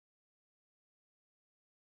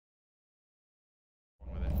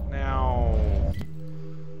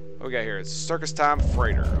What we got here? It's Circus Time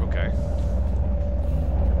Freighter. Okay.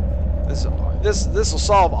 This will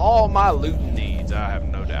solve all my looting needs, I have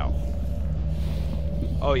no doubt.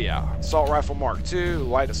 Oh yeah, Assault Rifle Mark II,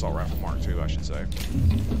 Light Assault Rifle Mark II, I should say.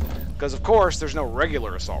 Because of course, there's no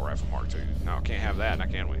regular Assault Rifle Mark II. No, can't have that, now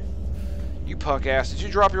can we? You punk ass, did you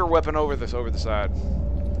drop your weapon over the side?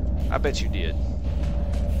 I bet you did.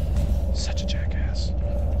 Such a jackass.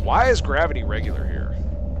 Why is gravity regular here?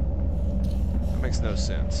 That makes no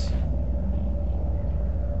sense.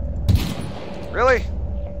 Really?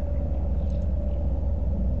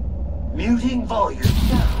 Muting volume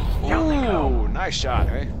down. Ooh, nice shot,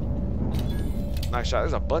 hey? Nice shot.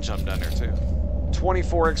 There's a bunch of them down there, too.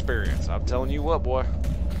 24 experience. I'm telling you what, boy.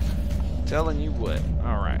 Telling you what.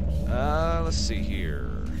 Alright. Let's see here.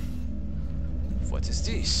 What is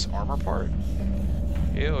this? Armor part?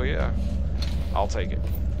 Hell yeah. I'll take it.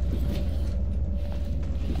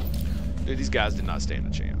 Dude, these guys did not stand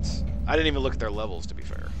a chance. I didn't even look at their levels, to be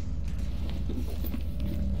fair.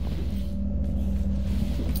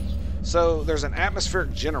 So, there's an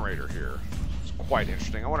atmospheric generator here. It's quite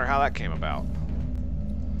interesting. I wonder how that came about.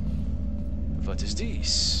 What is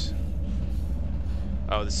this?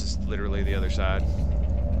 Oh, this is literally the other side.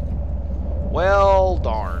 Well,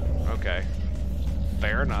 darn. Okay.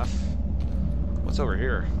 Fair enough. What's over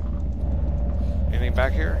here? Anything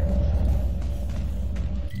back here?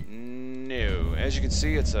 No. As you can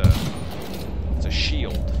see, it's a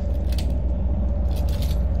shield.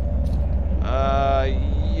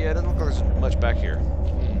 Yeah, it doesn't look like there's much back here.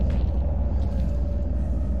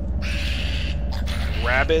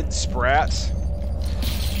 Rabid sprats.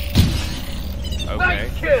 Okay.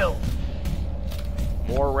 Nice kill.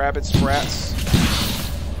 More rabid sprats.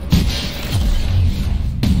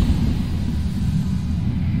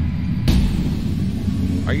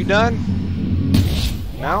 Are you done?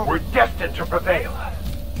 No? We're destined to prevail.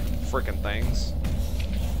 Frickin' things.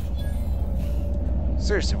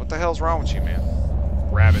 Seriously, what the hell's wrong with you, man?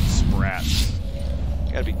 Rabid sprats.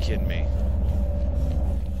 You gotta be kidding me.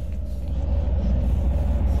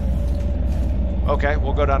 Okay,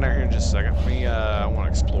 we'll go down there here in just a second. I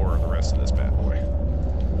want to explore the rest of this bad boy.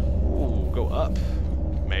 Ooh, go up.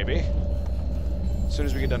 Maybe. As soon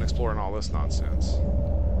as we get done exploring all this nonsense.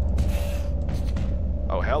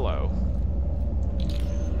 Oh, hello.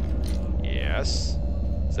 Yes.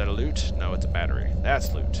 Is that a loot? No, it's a battery.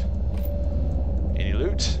 That's loot. Any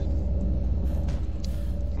loot?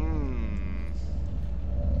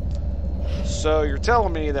 So you're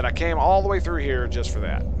telling me that I came all the way through here just for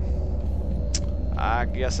that? I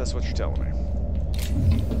guess that's what you're telling me.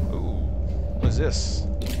 Ooh, what is this?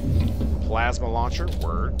 Plasma launcher?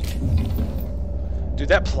 Word. Dude,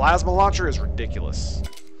 that plasma launcher is ridiculous.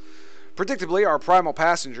 Predictably, our primal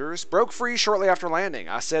passengers broke free shortly after landing.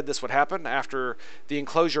 I said this would happen after the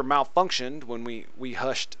enclosure malfunctioned when we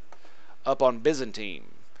hushed up on Byzantine.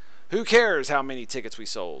 Who cares how many tickets we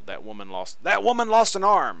sold? That woman lost an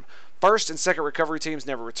arm. First and second recovery teams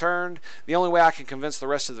never returned. The only way I can convince the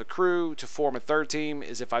rest of the crew to form a third team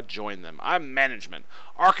is if I join them. I'm management.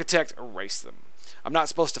 Architect, erase them. I'm not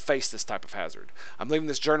supposed to face this type of hazard. I'm leaving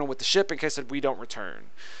this journal with the ship in case that we don't return.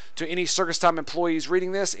 To any Circus Time employees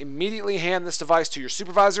reading this, immediately hand this device to your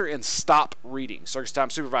supervisor and stop reading. Circus Time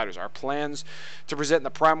supervisors, our plans to present the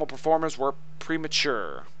primal performers were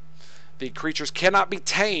premature. The creatures cannot be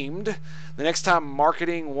tamed. The next time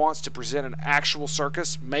marketing wants to present an actual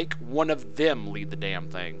circus, make one of them lead the damn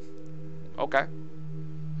thing. Okay.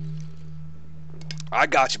 I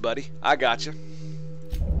got you, buddy. I got you.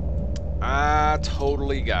 I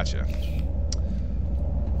totally got you.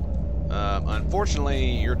 Unfortunately,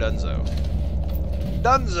 you're donezo.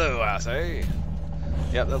 Donezo, I say.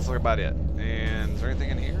 Yep, that's about it. And is there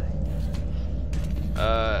anything in here?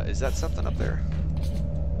 Is that something up there?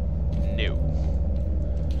 No.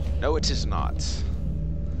 No, it is not.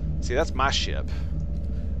 See, that's my ship.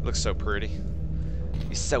 It looks so pretty.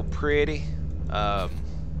 It's so pretty.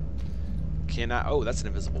 Can I... Oh, that's an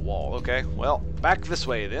invisible wall. Okay, well, back this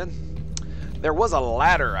way then. There was a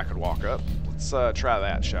ladder I could walk up. Let's try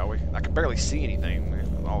that, shall we? I can barely see anything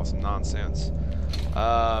with all this nonsense.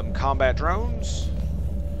 Combat drones.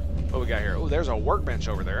 What we got here? Oh, there's a workbench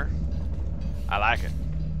over there. I like it.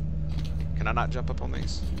 Can I not jump up on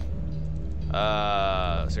these?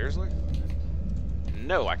 Seriously?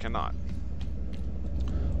 No, I cannot.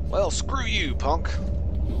 Well, screw you, punk.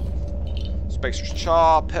 Spacer's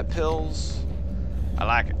Chaw, pet pills. I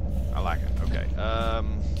like it. I like it. Okay.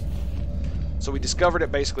 So we discovered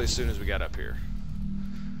it basically as soon as we got up here.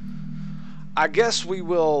 I guess we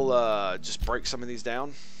will just break some of these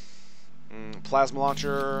down. Plasma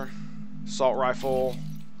launcher, assault rifle.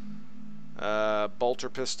 Bolter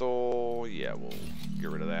pistol. Yeah, we'll get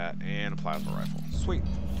rid of that. And a plasma rifle. Sweet.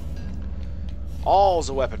 All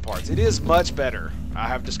the weapon parts. It is much better, I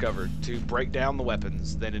have discovered, to break down the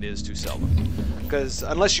weapons than it is to sell them. Because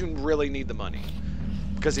unless you really need the money.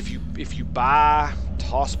 Because if you buy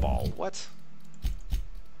toss ball, what?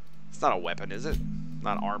 It's not a weapon, is it?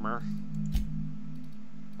 Not armor.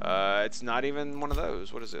 It's not even one of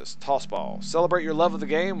those. What is this? Toss ball. Celebrate your love of the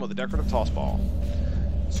game with a decorative toss ball.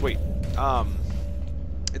 Sweet.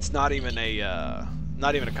 It's not even a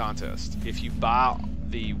contest. If you buy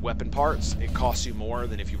the weapon parts, it costs you more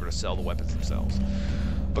than if you were to sell the weapons themselves.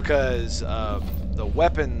 Because the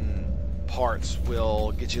weapon parts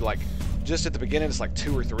will get you, like, just at the beginning it's like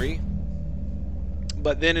 2 or 3.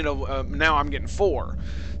 But then it'll now I'm getting 4.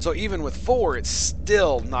 So even with 4, it's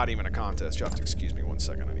still not even a contest. You have to excuse me 1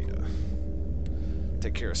 second. I need to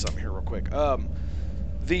take care of something here real quick.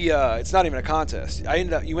 It's not even a contest.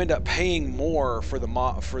 You end up paying more for the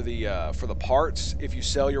parts if you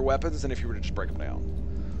sell your weapons than if you were to just break them down.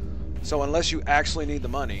 So unless you actually need the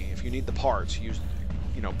money, if you need the parts, you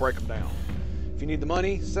break them down. If you need the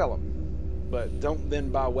money, sell them. But don't then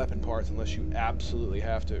buy weapon parts unless you absolutely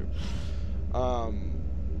have to.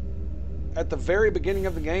 At the very beginning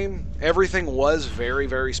of the game, everything was very,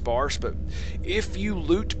 very sparse, but if you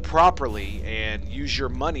loot properly and use your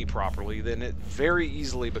money properly, then it very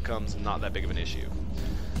easily becomes not that big of an issue.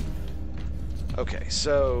 Okay,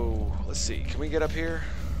 so let's see. Can we get up here?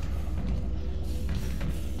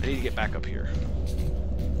 I need to get back up here.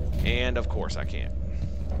 And of course I can't.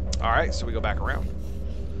 Alright, so we go back around.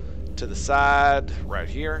 To the side, right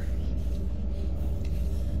here.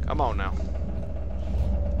 Come on now.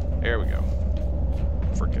 There we go.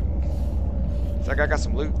 Freaking. Does that guy got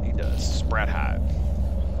some loot? He does. Sprat hide.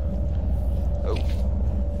 Oh.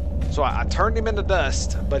 So I turned him into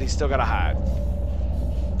dust, but he's still got a hide.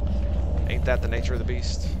 Ain't that the nature of the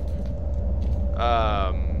beast?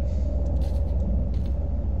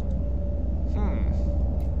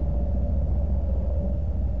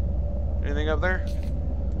 Anything up there?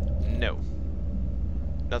 No.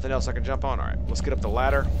 Nothing else I can jump on? Alright, let's get up the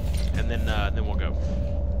ladder, and then we'll go.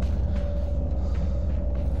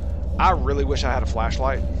 I really wish I had a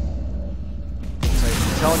flashlight.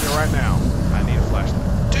 I'm telling you right now, I need a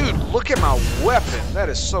flashlight. Dude, look at my weapon. That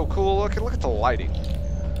is so cool. Look at the lighting.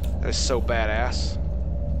 That is so badass.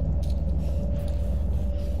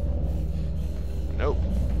 Nope.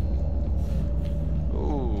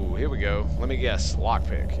 Ooh, here we go. Let me guess.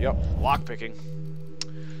 Lockpick. Yep, lockpicking.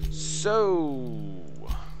 So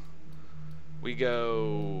we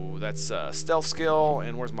go. That's stealth skill,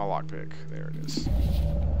 and where's my lockpick? There it is.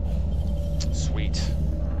 Sweet.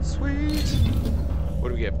 Sweet. What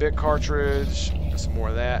do we get? Bit cartridge. Got some more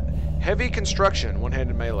of that. Heavy construction.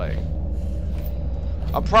 One-handed melee.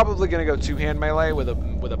 I'm probably gonna go two-hand melee with a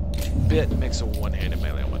bit mix of one-handed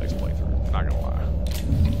melee on my next playthrough. Not gonna lie.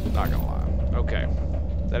 Not gonna lie. Okay.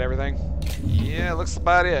 Is that everything? Yeah, looks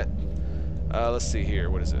about it. Let's see here.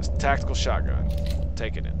 What is this? Tactical shotgun.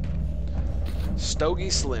 Taking it. Stogie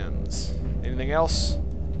Slims. Anything else?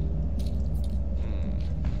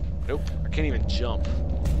 Nope. I can't even jump.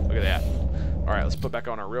 Look at that. Alright, let's put back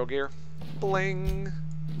on our real gear. Bling.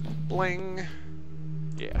 Bling.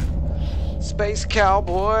 Yeah. Space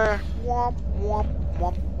cowboy. Womp, womp,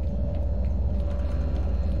 womp.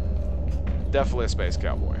 Definitely a space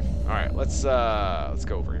cowboy. Alright, let's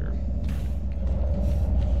go over here.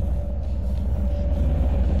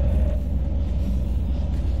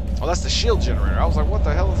 Oh, that's the shield generator. I was like, what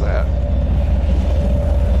the hell is that?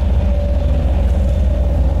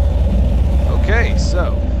 Okay,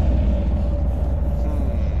 so.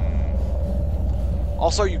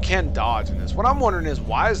 Also, you can dodge in this. What I'm wondering is,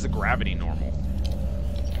 why is the gravity normal?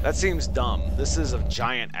 That seems dumb. This is a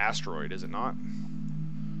giant asteroid, is it not?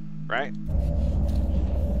 Right?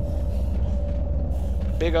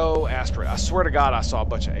 Big O asteroid. I swear to God, I saw a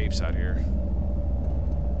bunch of apes out here.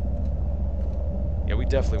 Yeah, we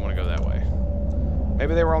definitely want to go that way.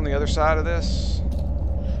 Maybe they were on the other side of this.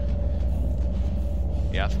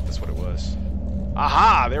 Yeah, I think that's what it was.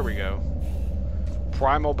 Aha! There we go.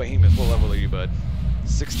 Primal Behemoth. What level are you, bud?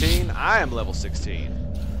 16? I am level 16.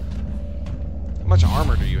 How much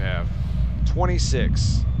armor do you have?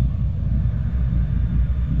 26.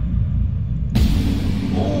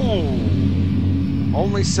 Ooh!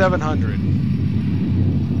 Only 700.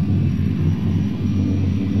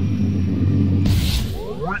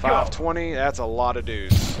 $520, that's a lot of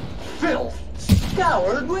dudes. Filth,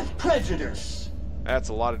 scoured with prejudice. That's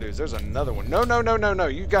a lot of dudes. There's another one. No, no, no, no, no.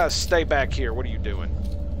 You guys stay back here. What are you doing?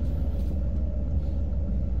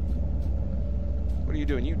 What are you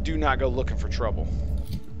doing? You do not go looking for trouble.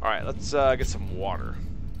 Alright, let's get some water.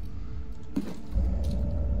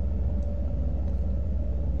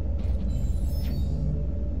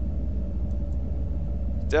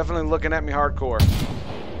 Definitely looking at me hardcore.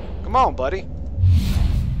 Come on, buddy.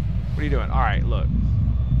 What are you doing? Alright, look.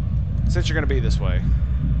 Since you're going to be this way.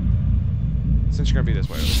 This is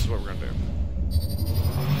what we're going to do.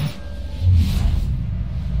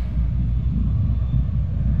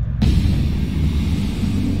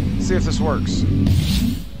 See if this works.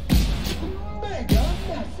 Mega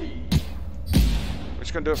messy. We're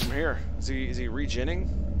just going to do it from here. Is he regenning?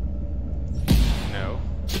 No.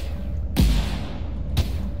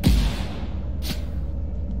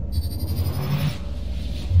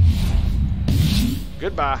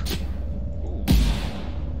 Goodbye. Ooh.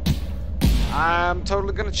 I'm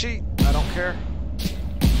totally gonna cheat. I don't care.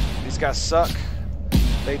 These guys suck.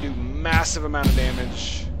 They do massive amount of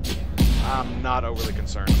damage. I'm not overly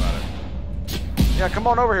concerned about it. Yeah, come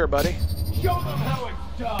on over here, buddy. Show them how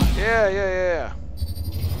it's done. Yeah.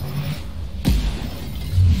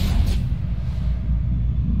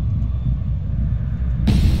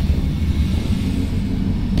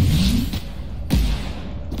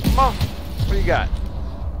 Come on. What do you got?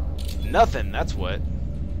 Nothing, that's what.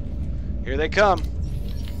 Here they come.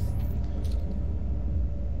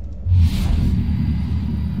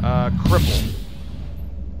 Cripple.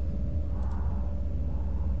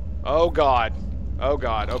 Oh god. Oh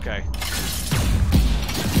god, okay.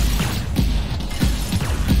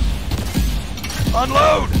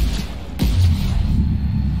 Unload!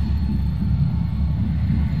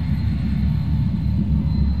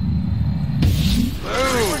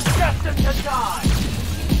 We're destined to die.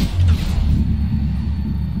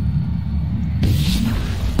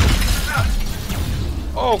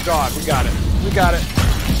 Oh god, we got it. We got it.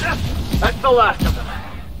 That's the last of them.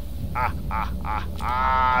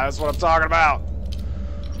 That's what I'm talking about.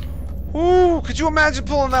 Ooh, could you imagine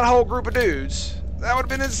pulling that whole group of dudes? That would have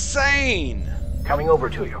been insane. Coming over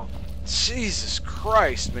to you. Jesus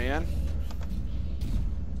Christ, man.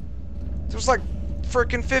 There was like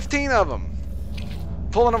freaking 15 of them.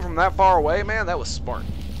 Pulling them from that far away, man, that was smart.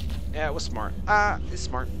 Yeah, it was smart. It's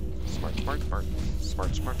smart. Smart.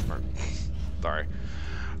 Sorry.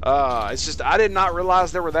 It's just, I did not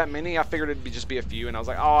realize there were that many. I figured it'd just be a few, and I was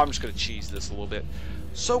like, oh, I'm just going to cheese this a little bit.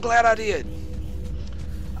 So glad I did.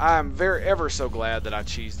 I'm ever so glad that I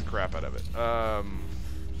cheesed the crap out of it.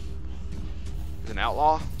 Is an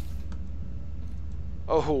outlaw?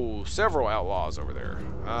 Oh, several outlaws over there.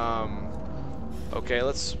 Okay,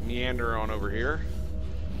 let's meander on over here.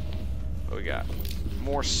 What we got?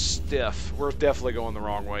 More stiff. We're definitely going the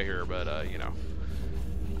wrong way here, but, you know.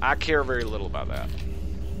 I care very little about that.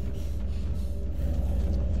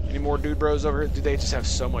 Any more dude bros over here? Do they just have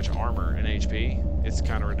so much armor and HP? It's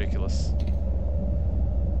kind of ridiculous.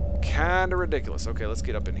 Kind of ridiculous. Okay, let's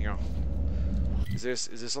get up in here. Is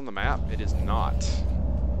this on the map? It is not.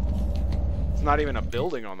 It's not even a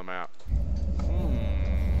building on the map.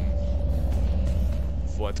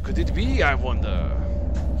 What could it be, I wonder?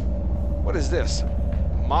 What is this?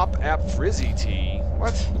 Mop App Frizzy Tea?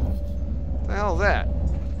 What the hell is that?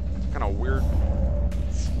 Kind of weird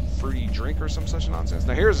fruity drink or some such nonsense.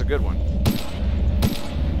 Now here's a good one.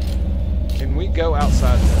 Can we go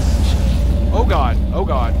outside this? Oh god, oh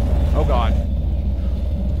god, oh god.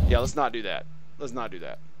 Yeah, let's not do that. Let's not do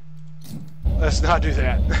that. Let's not do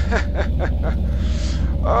that.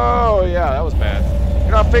 Oh yeah, that was bad.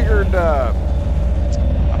 You know, I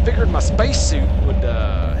figured my spacesuit would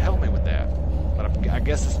help me with that. But I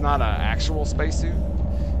guess it's not an actual spacesuit.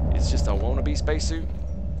 It's just a wannabe spacesuit.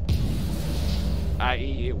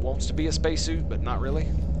 I.e., it wants to be a spacesuit, but not really.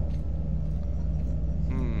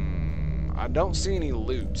 I don't see any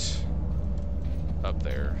loot up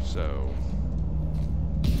there, so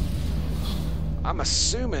I'm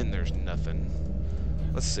assuming there's nothing.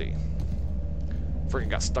 Let's see. Freaking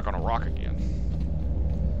got stuck on a rock again.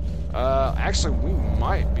 Actually, we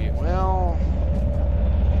might be. Well,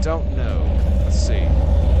 don't know. Let's see.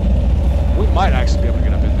 We might actually be able to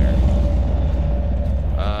get up in there.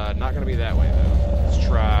 Not gonna be that way though. Let's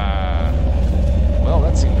try. Well,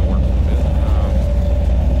 that seemed to work a little bit.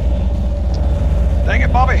 Dang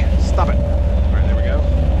it, Bobby! Stop it. All right, there we go.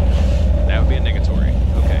 That would be a negatory.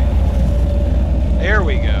 Okay. There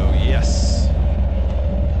we go. Yes.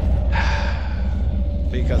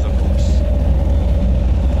 Because of course.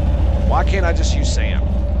 Why can't I just use Sam?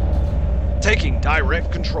 Taking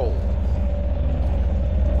direct control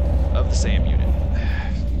of the Sam unit.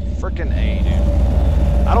 Frickin' A,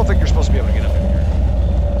 dude. I don't think you're supposed to be able to get up in here.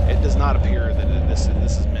 It does not appear that this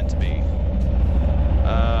is meant to be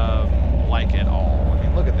like at all. I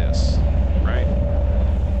mean, look at this, right?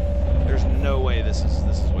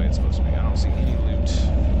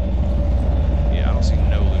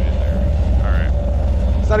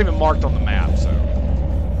 not even marked on the map, so.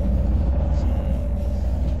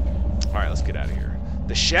 Alright, let's get out of here.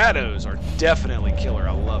 The shadows are definitely killer.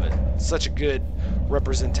 I love it. Such a good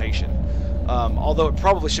representation. Although it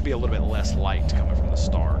probably should be a little bit less light coming from the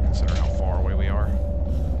star, considering how far away we are.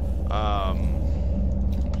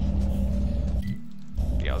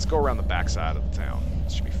 Yeah, let's go around the backside of the town.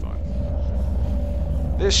 This should be fun.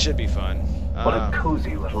 This should be fun. What a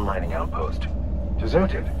cozy little mining outpost.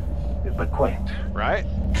 Deserted, but quaint. Right?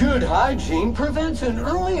 Good hygiene prevents an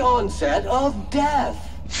early onset of death.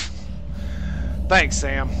 Thanks,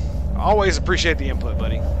 Sam. Always appreciate the input,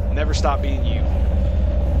 buddy. Never stop being you.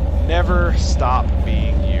 Never stop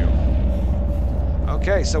being you.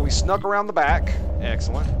 Okay, so we snuck around the back.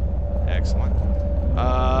 Excellent. Excellent.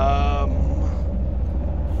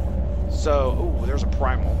 So, ooh, there's a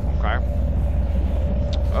primal. Okay.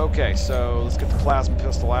 Okay, so let's get the plasma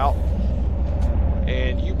pistol out.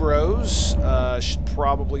 And you bros should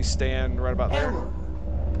probably stand right about there. Error.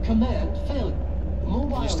 Command failure.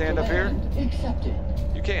 Mobile Can you stand up here? Accepted.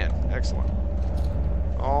 You can. Excellent.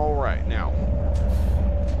 All right, now.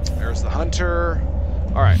 There's the hunter.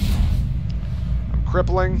 All right. I'm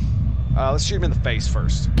crippling. Let's shoot him in the face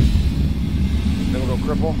first. Then we'll go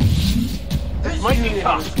cripple. This might be unit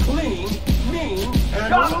tough. is clean, mean, and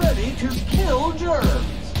Got him. ready to kill germs.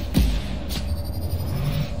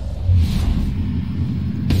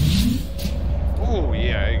 Ooh,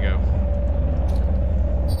 yeah, there you go.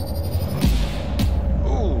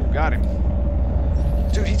 Ooh, got him.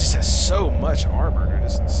 Dude, he just has so much armor, dude.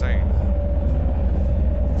 It's insane.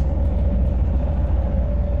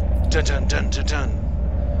 Dun dun dun dun dun.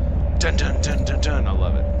 Dun dun dun dun dun. I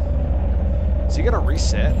love it. Is he gonna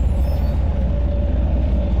reset?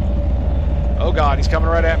 Oh god, he's coming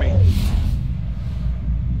right at me.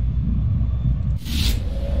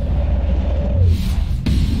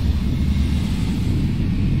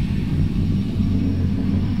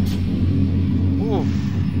 Oof.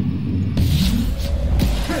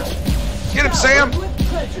 Get him, Sam! With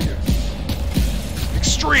prejudice.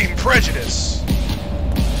 Extreme prejudice.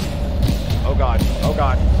 Oh god, oh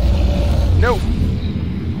god. No.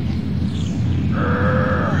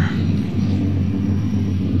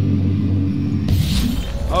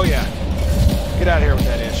 Oh yeah. Get out of here with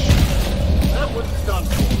that ish. That was done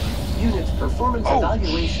for. Unit's performance Oh,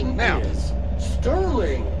 evaluation now. is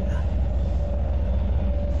sterling.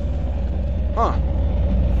 Huh.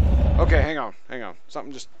 Okay, hang on, hang on.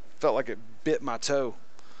 Something just felt like it bit my toe.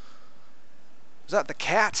 Was that the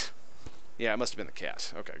cat? Yeah, it must have been the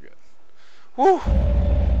cat. Okay, good. Whew.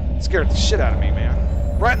 It scared the shit out of me,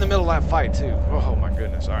 man. Right in the middle of that fight, too. Oh, my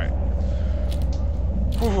goodness. All right.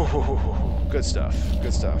 Good stuff.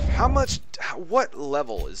 Good stuff. What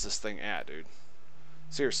level is this thing at, dude?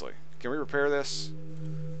 Seriously. Can we repair this?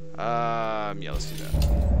 Yeah, let's do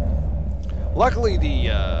that. Luckily,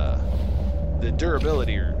 the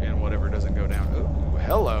durability and whatever doesn't go down. Ooh,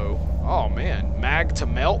 hello. Oh, man. Mag to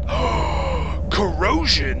melt.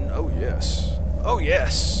 Corrosion. Oh, yes. Oh,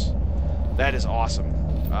 yes. That is awesome.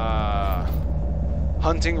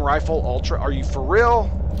 Hunting rifle ultra. Are you for real?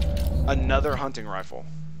 Another hunting rifle.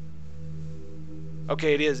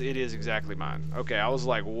 Okay, it is exactly mine. Okay, I was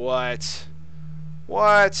like, what?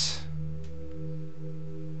 What?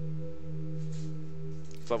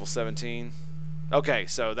 It's level 17. Okay,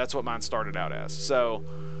 so that's what mine started out as. So,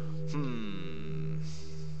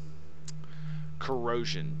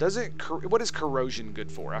 corrosion. What is corrosion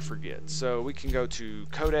good for? I forget. So we can go to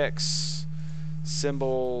codex,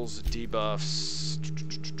 symbols, debuffs.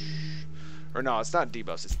 Or no, it's not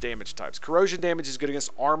debuffs, it's damage types. Corrosion damage is good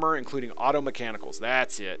against armor, including auto mechanicals.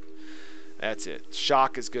 That's it. That's it.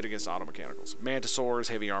 Shock is good against auto mechanicals. Mantisaurs,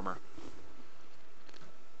 heavy armor.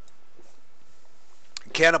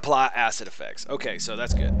 Can apply acid effects. Okay, so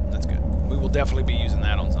that's good. That's good. We will definitely be using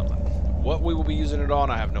that on something. What we will be using it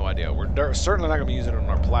on, I have no idea. We're certainly not going to be using it on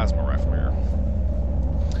our plasma rifle here.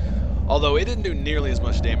 Although it didn't do nearly as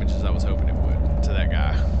much damage as I was hoping it would to that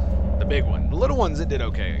guy. The big one. The little ones it did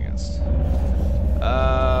okay against.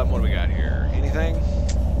 What do we got here? Anything?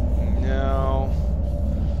 No.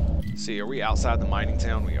 Let's see, are we outside the mining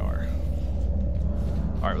town? We are.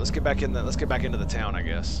 All right, let's get back in let's get back into the town, I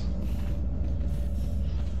guess.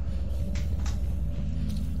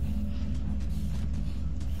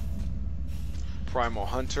 Primal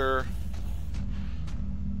Hunter.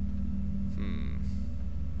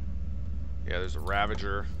 Yeah, there's a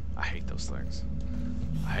Ravager. I hate those things.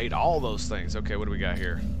 I hate all those things. Okay, what do we got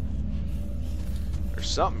here? There's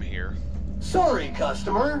something here. Sorry,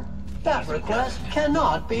 customer. That request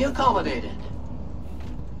cannot be accommodated.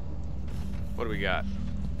 What do we got?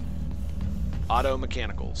 Auto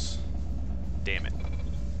mechanicals. Damn it.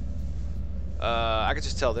 I could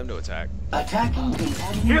just tell them to attack. Attacking the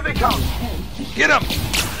enemy. Here they come! Get him!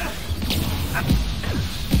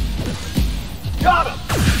 Got him!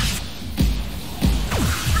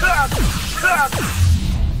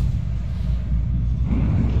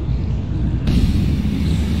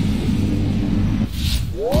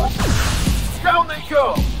 Down they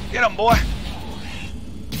go! Get him, boy!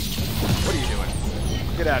 What are you doing?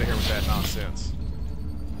 Get out of here with that nonsense.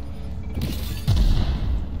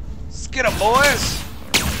 Let's get him, boys!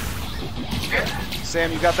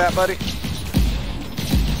 Sam, you got that, buddy?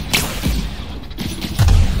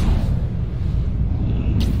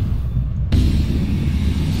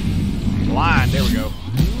 Line, there we go.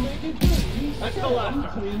 That's the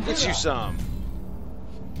last one. Get you some.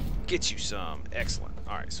 Get you some. Excellent.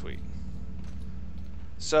 Alright, sweet.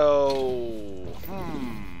 So,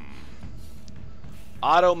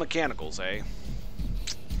 auto mechanicals, eh?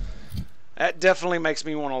 That definitely makes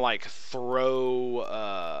me want to like throw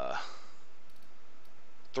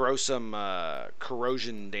some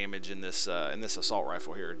corrosion damage in this assault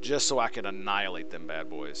rifle here, just so I can annihilate them bad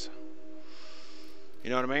boys. You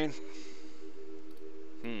know what I mean?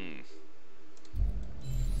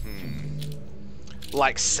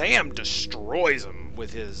 Like Sam destroys them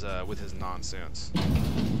with his nonsense.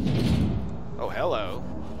 Oh, hello.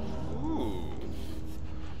 Ooh.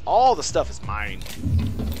 All the stuff is mine.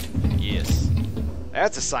 Yes.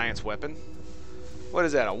 That's a science weapon. What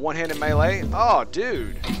is that, a one-handed melee? Oh,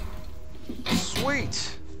 dude.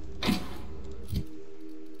 Sweet.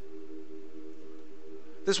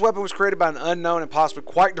 This weapon was created by an unknown and possibly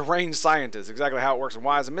quite deranged scientist. Exactly how it works and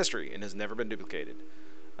why is a mystery and has never been duplicated.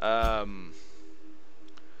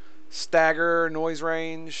 Stagger, noise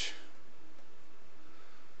range.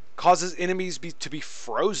 Causes enemies to be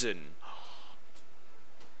frozen.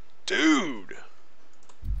 Dude.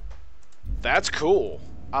 That's cool.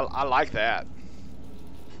 I like that.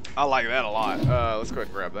 I like that a lot. Let's go ahead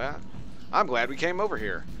and grab that. I'm glad we came over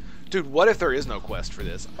here. Dude, what if there is no quest for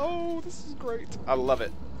this? Oh, this is great. I love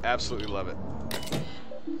it. Absolutely love it.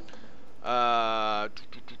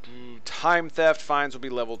 Time theft fines will be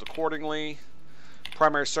leveled accordingly.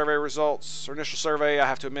 Primary survey results. Our initial survey, I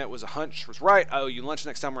have to admit, was a hunch. Was right. I owe you lunch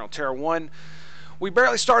next time we're on Terra 1. We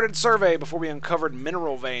barely started survey before we uncovered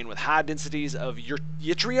mineral vein with high densities of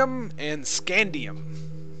yttrium and scandium.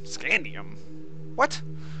 Scandium? What?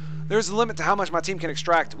 There's a limit to how much my team can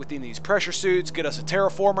extract within these pressure suits. Get us a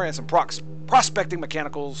terraformer and some prospecting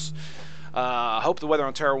mechanicals. Hope the weather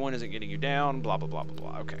on Terra 1 isn't getting you down. Blah, blah, blah, blah,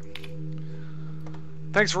 blah. Okay.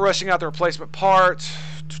 Thanks for rushing out the replacement part.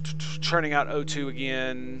 Churning out O2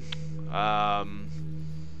 again.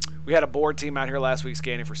 We had a board team out here last week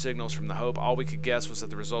scanning for signals from the Hope. All we could guess was that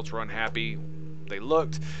the results were unhappy. They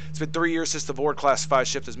looked. It's been 3 years since the board classified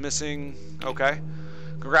shift is missing. Okay.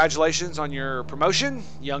 Congratulations on your promotion.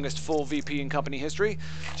 Youngest full VP in company history.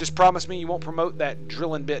 Just promise me you won't promote that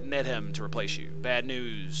drillin' bit Nedham to replace you. Bad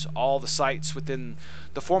news. All the sites within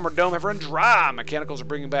the former dome have run dry. Mechanicals are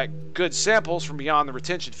bringing back good samples from beyond the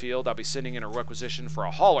retention field. I'll be sending in a requisition for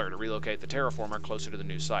a hauler to relocate the terraformer closer to the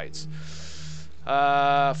new sites.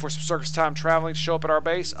 For some circus time traveling to show up at our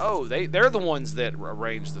base. Oh, they're the ones that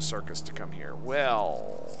arranged the circus to come here.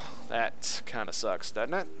 Well, that kind of sucks,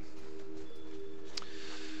 doesn't it?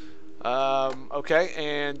 Okay,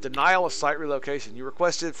 and denial of site relocation. You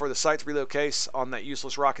requested for the site to relocate on that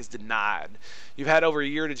useless rock is denied. You've had over a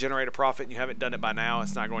year to generate a profit and you haven't done it by now.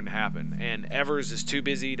 It's not going to happen. And Evers is too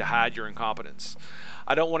busy to hide your incompetence.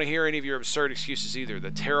 I don't want to hear any of your absurd excuses either. The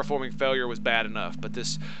terraforming failure was bad enough, but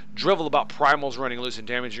this drivel about primals running loose and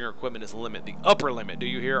damaging your equipment is the limit. The upper limit. Do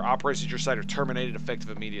you hear? Operations at your site are terminated effective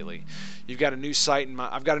immediately. You've got a new site in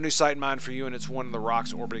mind. I've got a new site in mind for you, and it's one of the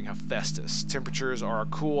rocks orbiting Hephaestus. Temperatures are a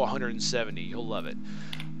cool 170. You'll love it.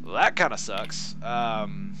 Well, that kind of sucks.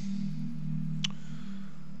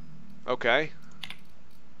 Okay.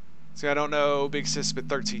 See, I don't know. Big Sis been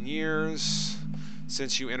 13 years.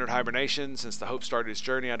 Since you entered hibernation, since the Hope started its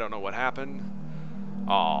journey, I don't know what happened.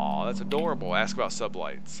 Aw, that's adorable. Ask about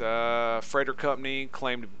sublights. Freighter company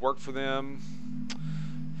claimed to work for them.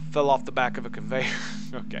 Fell off the back of a conveyor.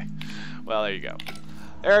 Okay. Well, there you go.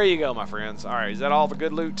 There you go, my friends. Alright, is that all the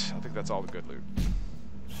good loot? I think that's all the good loot.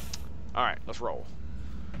 Alright, let's roll.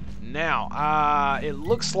 Now, it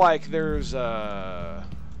looks like there's let's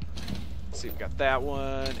see, we got that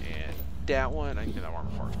one and that one. I can do that armor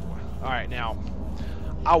parts, boy. Alright, now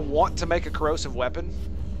I want to make a corrosive weapon,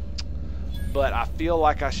 but I feel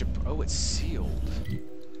like I should... Oh, it's sealed.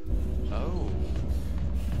 Oh.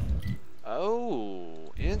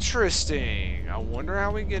 Oh, interesting. I wonder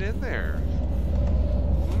how we get in there.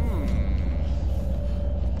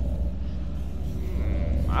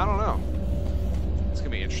 I don't know.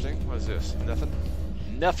 What is this? Nothing?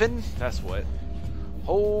 Nothing? That's what.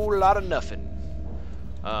 Whole lot of nothing.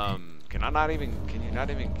 Can you not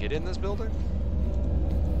even get in this building?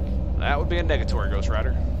 That would be a negatory, Ghost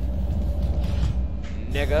Rider.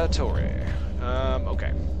 Negatory.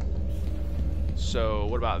 Okay. So,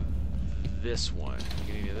 what about this one?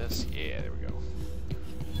 Get any of this? Yeah, there we go.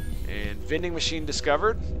 And vending machine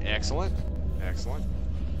discovered. Excellent. Excellent.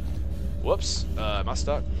 Whoops. Am I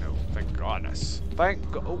stuck? No. Thank goodness.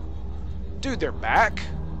 Oh. Dude, they're back?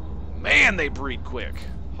 Man, they breed quick.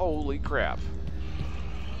 Holy crap.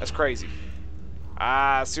 That's crazy.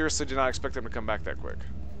 I seriously did not expect them to come back that quick.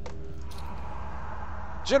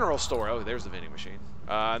 General store. Oh, there's the vending machine.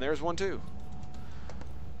 And there's one too.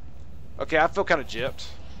 Okay, I feel kind of gypped.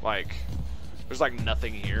 Like, there's like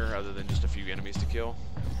nothing here other than just a few enemies to kill.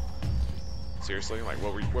 Seriously? Like,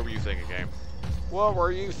 what were you thinking, game? What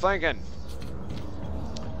were you thinking?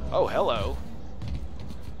 Oh, hello.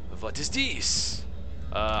 What is this?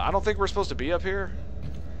 I don't think we're supposed to be up here.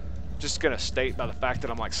 Just gonna state by the fact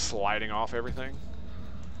that I'm like sliding off everything.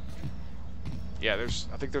 Yeah, I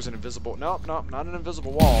think there's an invisible, nope, not an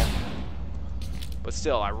invisible wall. But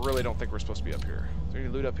still, I really don't think we're supposed to be up here. Is there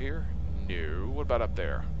any loot up here? No. What about up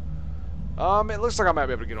there? It looks like I might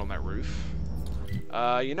be able to get on that roof.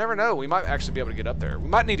 You never know. We might actually be able to get up there. We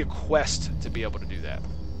might need a quest to be able to do that.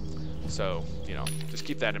 So, you know, just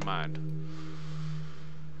keep that in mind.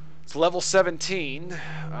 It's level 17.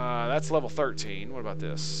 That's level 13. What about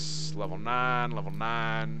this? Level 9, level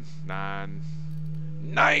 9, 9,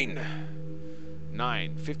 9!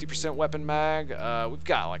 9. 50% weapon mag. We've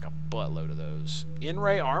got like a buttload of those.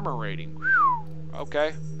 In-ray armor rating. Whew.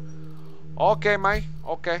 Okay. Okay, mate.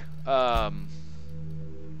 Okay. I'm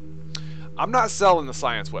not selling the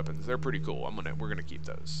science weapons. They're pretty cool. We're gonna keep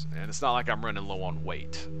those. And it's not like I'm running low on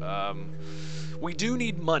weight. We do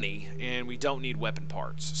need money, and we don't need weapon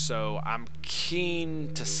parts. So I'm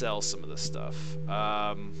keen to sell some of this stuff.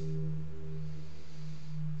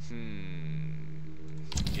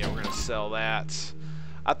 Yeah, we're gonna sell that.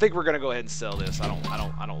 I think we're gonna go ahead and sell this. I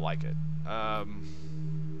don't like it.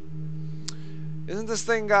 Isn't this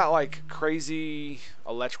thing got like crazy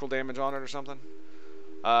electrical damage on it or something?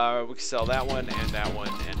 We can sell that one and that one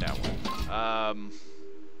and that one.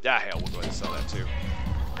 Yeah, hell, we'll go ahead and sell that too.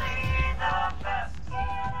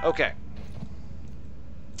 Okay.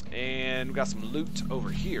 And we got some loot over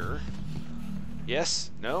here.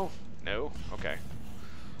 Yes? No? No? Okay.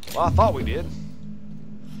 Well, I thought we did.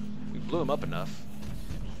 We blew him up enough.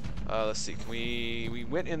 Let's see. We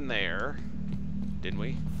went in there. Didn't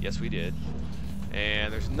we? Yes, we did.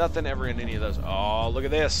 And there's nothing ever in any of those. Oh, look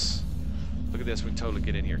at this. Look at this. We can totally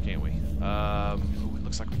get in here, can't we? Ooh, it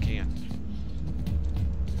looks like we can.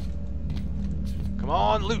 Come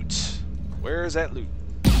on, loot. Where is that loot?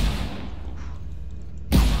 Oof.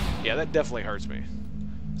 Yeah, that definitely hurts me.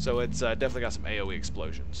 So it's definitely got some AoE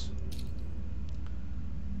explosions.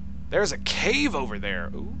 There's a cave over there.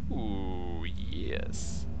 Ooh,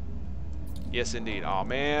 yes. Yes, indeed. Oh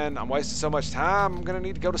man, I'm wasting so much time. I'm gonna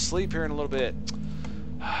need to go to sleep here in a little bit.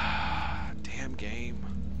 Damn game.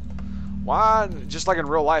 Why? Just like in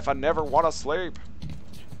real life, I never want to sleep.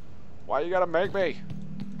 Why you gotta make me?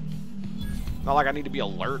 Not like I need to be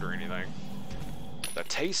alert or anything. The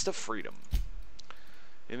taste of freedom.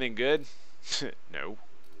 Anything good? No.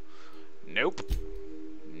 Nope.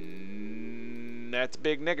 That's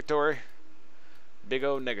big negatory. Big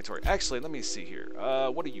old negatory. Actually, let me see here.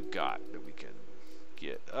 What do you got that we can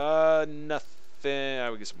get? Nothing. I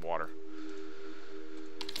will get some water.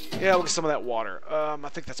 Yeah, we'll get some of that water. I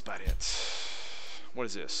think that's about it. What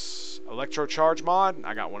is this? Electro charge mod.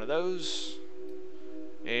 I got one of those.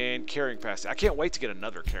 And carrying capacity. I can't wait to get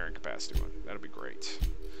another carrying capacity one. That'll be great.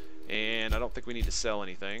 And I don't think we need to sell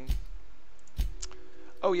anything.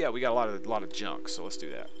 Oh yeah, we got a lot of junk, so let's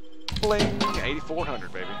do that. Bling,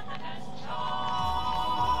 8,400, baby.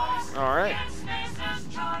 All right.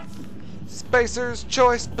 Spacer's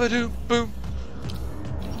choice. Ba-doom, boom.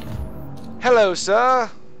 Hello,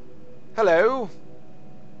 sir. Hello.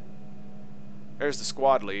 There's the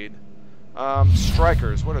squad lead.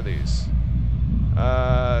 Strikers. What are these?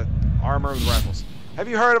 Armor with rifles. Have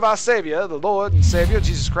you heard of our Savior, the Lord and Savior,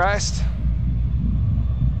 Jesus Christ?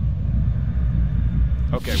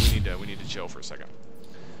 Okay, we need to chill for a second.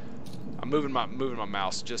 I'm moving my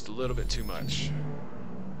mouse just a little bit too much.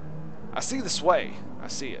 I see the sway. I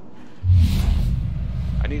see it.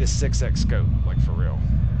 I need a 6x scope, like for real.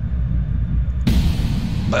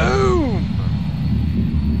 Boom!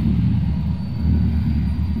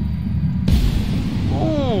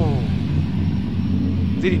 Ooh!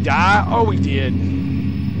 Did he die? Oh, he did.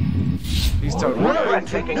 He's totally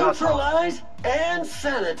taking us neutralized. and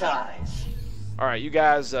sanitize. All right, you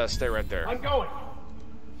guys stay right there. I'm going.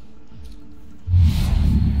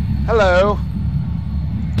 Hello.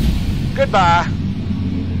 Goodbye.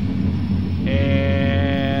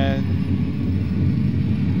 And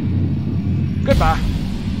goodbye.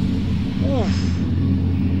 Oof.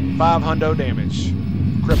 500 damage.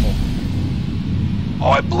 Cripple.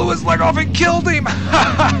 Oh, it blew his leg off and killed him.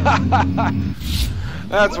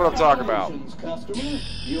 That's what I'm talking about. Customer,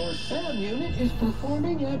 your SAM unit is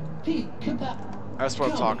performing at peak capacity. That's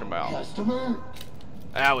what I'm talking about. Customer.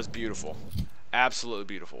 That was beautiful. Absolutely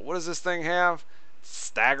beautiful. What does this thing have?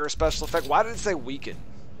 Stagger special effect. Why did it say weaken?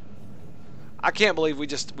 I can't believe we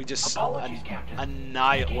just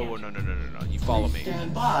annihilate. Whoa, no. You follow me.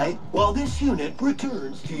 Stand by while this unit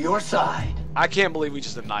returns to your side. I can't believe we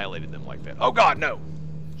just annihilated them like that. Oh God, no.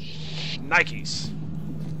 Nikes.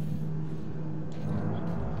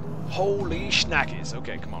 Holy schnackes.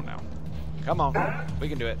 Okay, come on now. Come on. We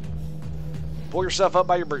can do it. Pull yourself up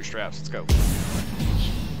by your bootstraps. Let's go.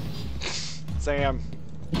 Sam,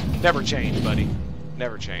 never change, buddy.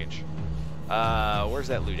 Never change. Where's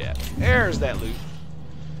that loot at? There's that loot.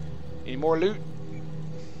 Any more loot?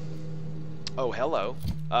 Oh, hello.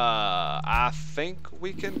 I think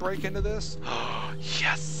we can break into this.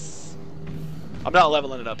 Yes. I'm not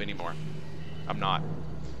leveling it up anymore. I'm not.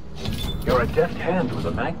 You're a deft hand with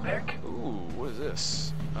a mag pick. Ooh, what is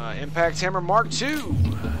this? Impact Hammer Mark II.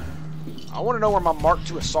 I want to know where my Mark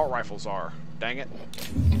II assault rifles are. Dang it.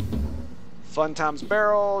 Fun Times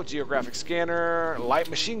Barrel, Geographic Scanner, Light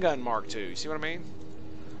Machine Gun Mark II. You see what I mean?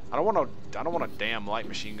 I don't want a damn light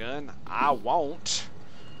machine gun. I want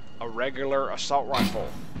a regular assault rifle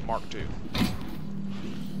Mark II.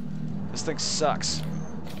 This thing sucks.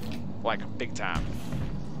 Like, big time.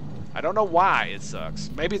 I don't know why it sucks.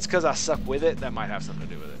 Maybe it's because I suck with it. That might have something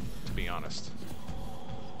to do with it, to be honest.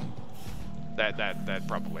 That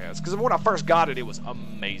probably has. Because when I first got it, it was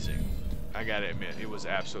amazing. I gotta admit, it was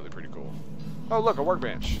absolutely pretty cool. Oh, look, a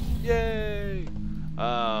workbench. Yay!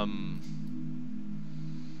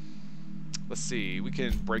 Let's see. We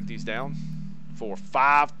can break these down for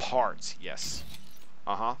 5 parts. Yes.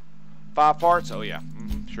 5 parts? Oh, yeah.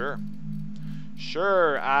 Sure.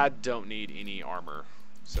 Sure, I don't need any armor.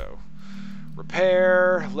 So,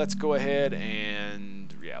 repair. Let's go ahead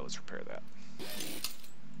and, yeah, let's repair that.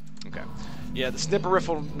 Okay. Yeah, the snipper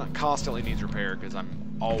rifle constantly needs repair because I'm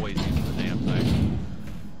always using the damn thing.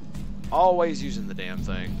 Always using the damn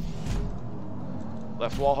thing.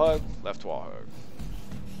 Left wall hug, left wall hug.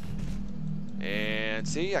 And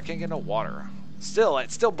see, I can't get no water. Still,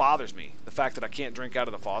 it still bothers me, the fact that I can't drink out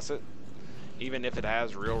of the faucet, even if it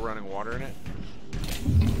has real running water in it.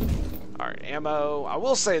 Alright, ammo. I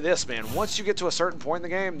will say this, man. Once you get to a certain point in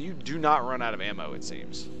the game, you do not run out of ammo, it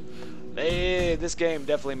seems. This game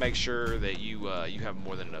definitely makes sure that you have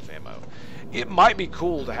more than enough ammo. It might be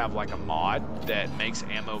cool to have like a mod that makes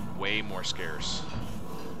ammo way more scarce.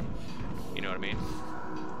 You know what I mean?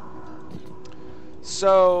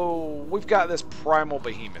 So, we've got this primal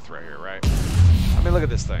behemoth right here, right? I mean, look at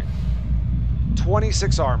this thing.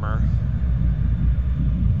 26 armor,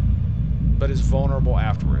 but is vulnerable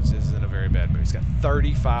afterwards. Is in a very bad mood. He's got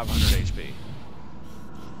 3,500 HP.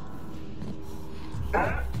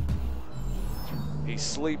 He's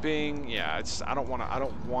sleeping. Yeah, I don't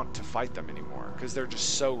want to fight them anymore because they're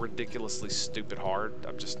just so ridiculously stupid hard.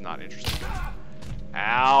 I'm just not interested.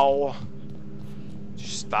 Ow!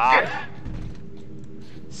 Stop!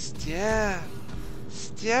 Stop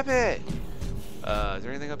it! Is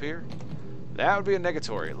there anything up here? That would be a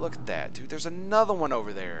negatory. Look at that, dude. There's another one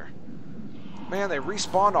over there. Man, they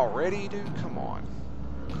respawned already, dude. Come on.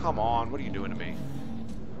 Come on. What are you doing to me?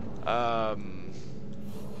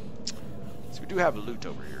 So we do have loot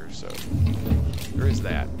over here, so there is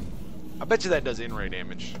that. I bet you that does in-ray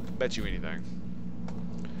damage. Bet you anything.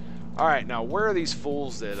 Alright, now where are these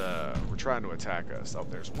fools that were trying to attack us? Oh,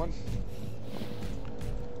 there's one.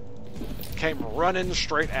 Came running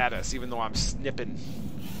straight at us, even though I'm snipping.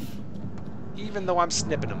 Even though I'm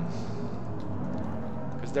snipping them.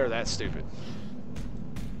 Because they're that stupid.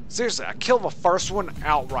 Seriously, I killed the first one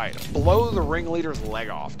outright. Blow the ringleader's leg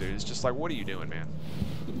off, dude. It's just like, what are you doing, man?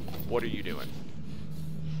 What are you doing?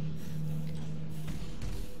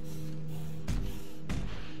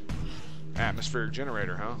 Atmospheric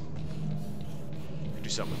generator, huh? Do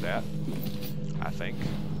something with that, I think.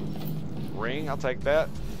 Ring, I'll take that.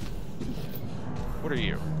 What are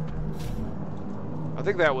you? I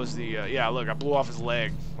think that was the, yeah, look, I blew off his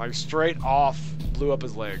leg. Like, straight off, blew up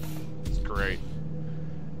his leg. It's great.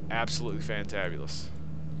 Absolutely fantabulous.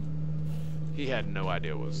 He had no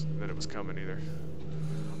idea that it was coming either.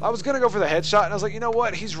 I was gonna go for the headshot, and I was like, you know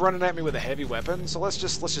what? He's running at me with a heavy weapon, so let's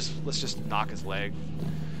just knock his leg.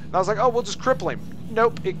 And I was like, oh, we'll just cripple him.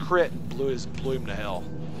 Nope, it crit and blew him to hell.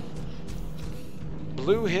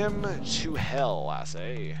 Blew him to hell, I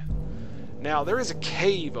say. Now there is a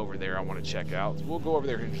cave over there I want to check out. We'll go over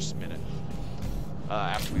there in just a minute.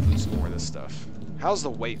 After we lose some more of this stuff. How's the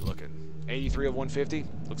weight looking? 83 of 150?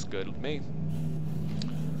 Looks good to me.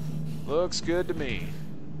 Looks good to me.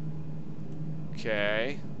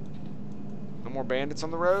 Okay. No more bandits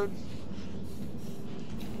on the road?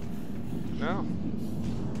 No.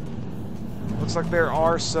 Looks like there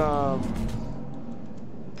are some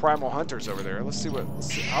primal hunters over there. Let's see what...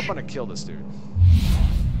 I'm gonna kill this dude.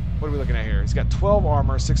 What are we looking at here? He's got 12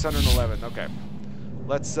 armor, 611. Okay.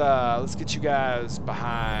 Let's get you guys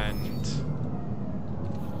behind...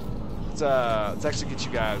 Let's actually get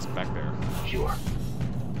you guys back there. Sure.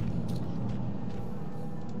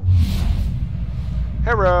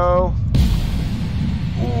 Hello.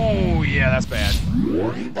 Ooh, yeah, that's bad.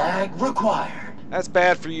 Bag required. That's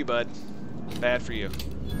bad for you, bud. Bad for you.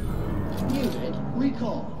 Unit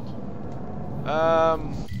recalled.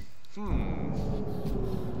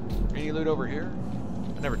 Any loot over here?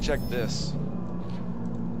 I never checked this.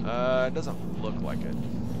 It doesn't look like it.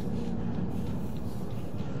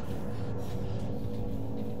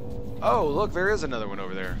 Oh, look, there is another one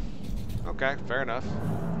over there. Okay, fair enough.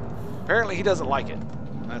 Apparently he doesn't like it.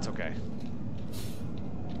 That's okay.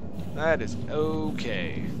 That is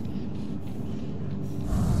okay.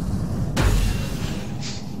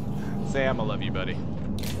 Sam, I love you, buddy.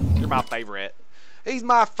 You're my favorite. He's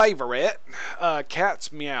my favorite.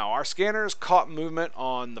 Cat's meow. Our scanners caught movement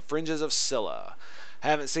on the fringes of Scylla.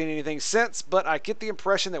 Haven't seen anything since, but I get the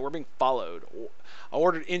impression that we're being followed. I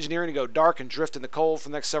ordered engineering to go dark and drift in the cold for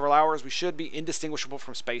the next several hours. We should be indistinguishable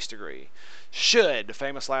from space degree. Should,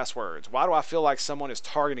 famous last words. Why do I feel like someone is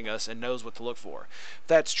targeting us and knows what to look for? If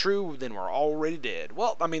that's true, then we're already dead.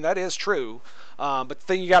 Well, I mean, that is true. But the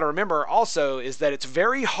thing you got to remember also is that it's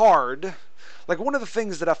very hard. Like, one of the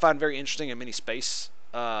things that I find very interesting in many space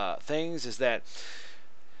things is that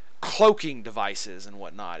cloaking devices and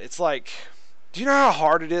whatnot. It's like, do you know how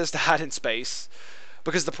hard it is to hide in space?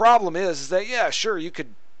 Because the problem is that, yeah, sure, you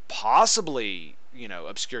could possibly, you know,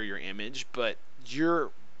 obscure your image, but you're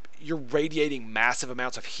radiating massive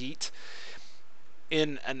amounts of heat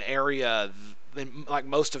in an area, like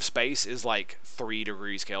most of space is like 3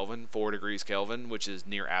 degrees Kelvin, 4 degrees Kelvin, which is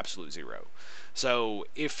near absolute zero. So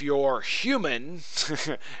if you're human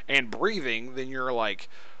and breathing, then you're like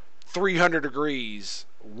 300 degrees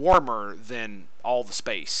warmer than all the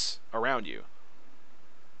space around you.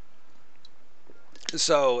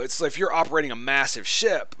 So it's like if you're operating a massive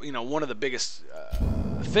ship, you know, one of the biggest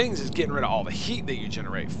things is getting rid of all the heat that you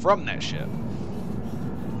generate from that ship.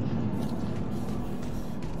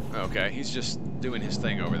 Okay, he's just doing his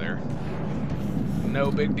thing over there.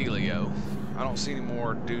 No big dealio. I don't see any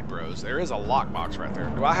more dude bros. There is a lockbox right there.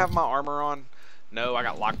 Do I have my armor on? No, I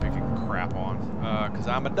got lockpicking crap on. Because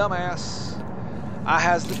I'm a dumbass. I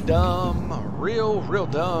has the dumb. Real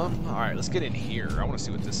dumb. Alright, let's get in here. I want to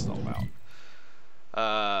see what this is all about.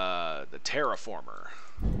 The terraformer.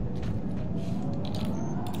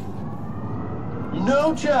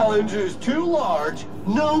 No challenge is too large,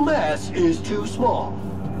 no mess is too small.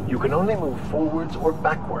 You can only move forwards or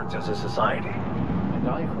backwards as a society. And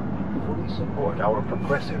I fully support our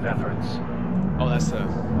progressive efforts. Oh, that's the...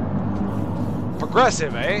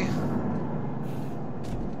 progressive, eh?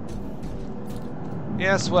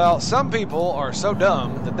 Yes, well, some people are so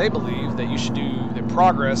dumb that they believe that you should do... that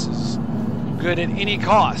progress is good at any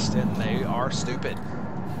cost, and they are stupid.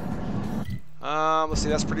 Let's see,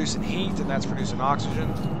 that's producing heat, and that's producing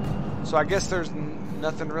oxygen. So I guess there's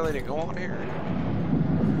nothing really to go on here.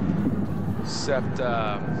 Except,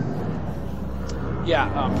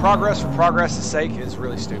 progress for progress' sake is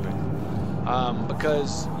really stupid.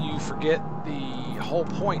 Because you forget the whole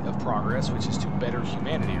point of progress, which is to better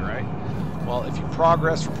humanity, right? Well, if you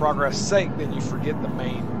progress for progress' sake, then you forget the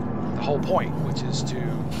whole point, which is to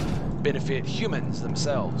benefit humans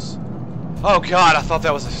themselves. Oh God, I thought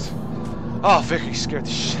that was a... Oh, Vicky scared the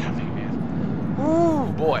shit out of me, man.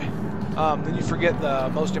 Ooh, boy. Then you forget the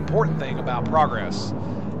most important thing about progress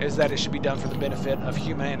is that it should be done for the benefit of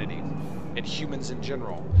humanity and humans in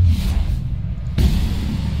general.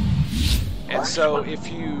 And so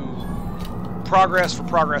if you progress for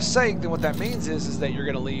progress' sake, then what that means is that you're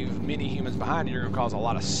going to leave many humans behind and you're going to cause a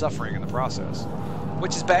lot of suffering in the process,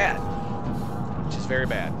 which is bad, which is very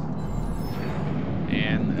bad.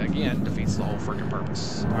 And again, defeats the whole freaking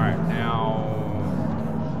purpose. Alright, now...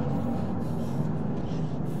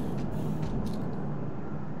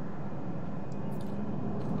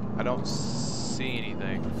 don't see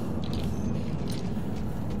anything.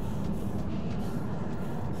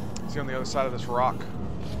 Is he on the other side of this rock?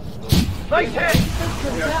 Nice hit!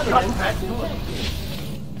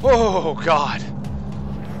 Oh, God.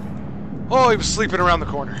 Oh, he was sleeping around the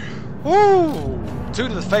corner. Woo! 2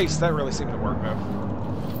 to the face, that really seemed to work,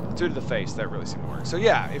 though. 2 to the face, that really seemed to work. So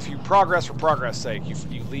yeah, if you progress for progress' sake, you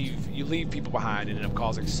leave people behind and end up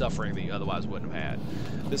causing suffering that you otherwise wouldn't have had.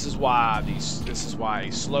 This is why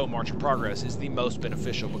a slow march of progress is the most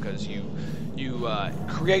beneficial, because you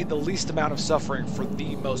create the least amount of suffering for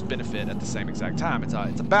the most benefit at the same exact time. It's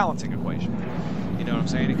a balancing equation. You know what I'm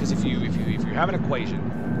saying? Because if you have an equation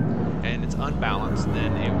and it's unbalanced,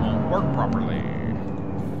 then it won't work properly,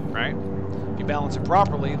 right? If you balance it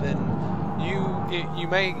properly, then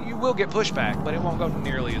you will get pushback, but it won't go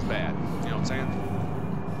nearly as bad. You know what I'm saying?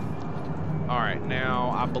 All right, now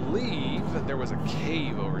I believe that there was a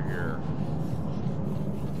cave over here,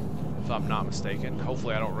 if I'm not mistaken.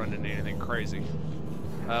 Hopefully I don't run into anything crazy.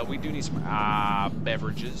 We do need some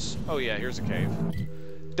beverages. Oh yeah, here's a cave.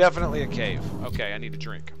 Definitely a cave. Okay, I need a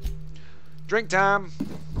drink. Drink time.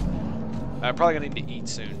 I'm probably gonna need to eat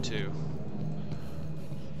soon too.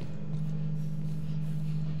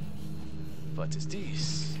 What is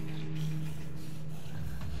this?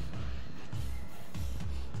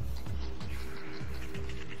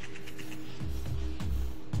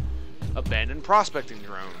 Abandoned prospecting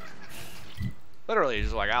drone. Literally,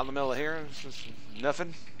 just like out in the middle of here, it's just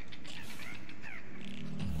nothing.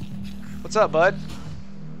 What's up, bud?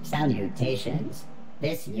 Salutations.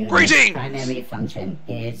 This unit's Greetings! primary function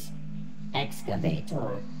is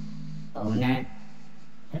excavator. Owner,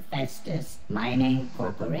 Hephaestus Mining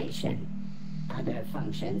Corporation. Other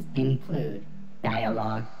functions include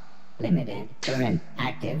dialogue, limited current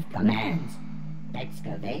active commands,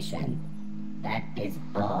 excavation. That is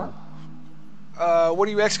all. What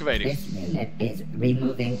are you excavating? This unit is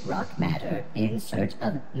removing rock matter in search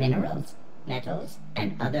of minerals, metals,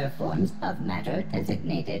 and other forms of matter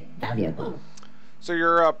designated valuable. So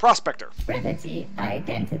you're a prospector. Brevity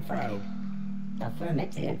identified.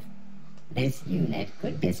 Affirmative. This unit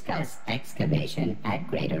could discuss excavation at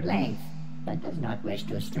greater length, but does not wish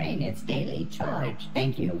to strain its daily charge.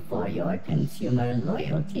 Thank you for your consumer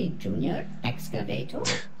loyalty, Junior Excavator.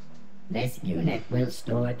 This unit will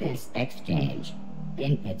store this exchange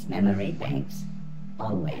in its memory banks.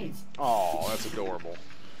 Always. Oh, that's adorable.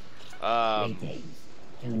 Greetings,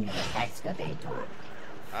 Junior Excavator.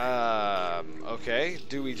 Okay.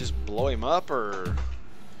 Do we just blow him up, or...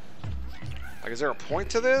 like, is there a point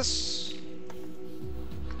to this?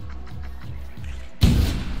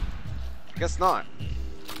 Guess not.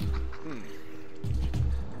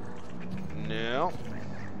 No.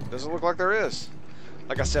 Doesn't look like there is.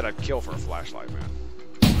 Like I said, I'd kill for a flashlight, man.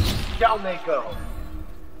 Down they go.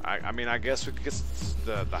 I mean, I guess we could get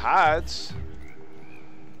the hides,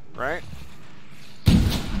 right?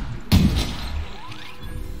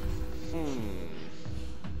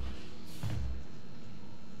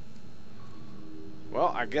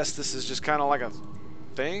 Well, I guess this is just kind of like a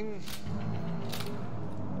thing.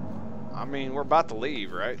 I mean, we're about to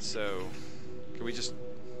leave, right? So, can we just...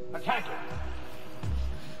 Attack it.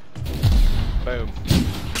 Boom.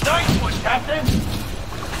 Nice one, Captain.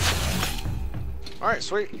 Alright,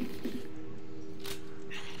 sweet.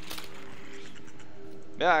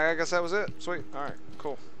 Yeah, I guess that was it. Sweet. Alright,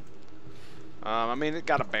 cool. I mean, it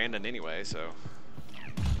got abandoned anyway, so...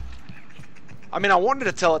 I mean, I wanted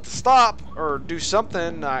to tell it to stop or do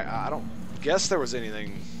something. I don't guess there was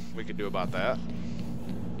anything we could do about that.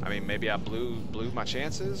 I mean, maybe I blew my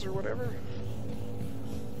chances or whatever.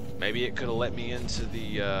 Maybe it could have let me into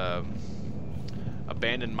the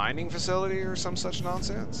abandoned mining facility or some such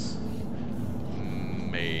nonsense.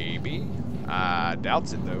 Maybe. I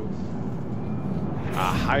doubts it, though.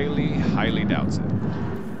 I highly, highly doubts it.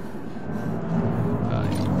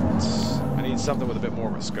 I need something with a bit more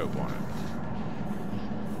of a scope on it.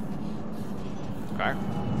 Okay.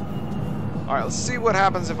 Alright, let's see what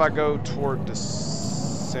happens if I go toward the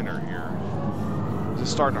center here. Is it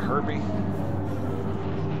starting to hurt me?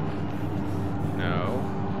 No.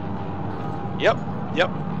 Yep.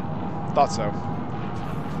 Thought so.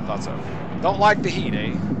 Don't like the heat,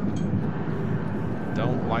 eh?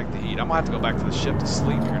 Don't like the heat. I'm gonna have to go back to the ship to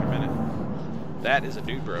sleep here in a minute. That is a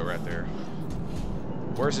dude bro right there.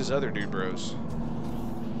 Where's his other dude bros?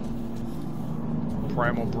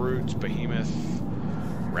 Primal Brutes, Behemoth,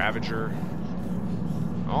 Ravager.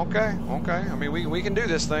 Okay. I mean, we can do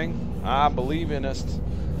this thing. I believe in us.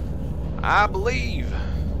 I believe.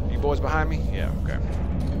 You boys behind me? Yeah, okay.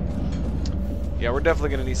 Yeah, we're definitely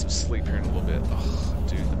going to need some sleep here in a little bit. Oh,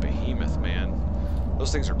 dude, the Behemoth, man.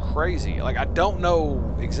 Those things are crazy. Like, I don't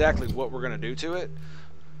know exactly what we're going to do to it.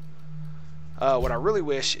 What I really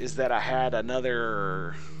wish is that I had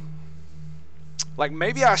another... Like,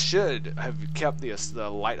 maybe I should have kept the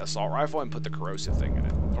light assault rifle and put the corrosive thing in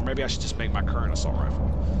it. Or maybe I should just make my current assault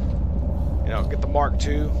rifle. You know, get the Mark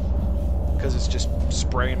II, because it's just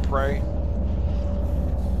spray and pray.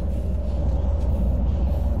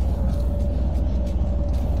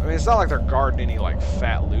 I mean, it's not like they're guarding any, like,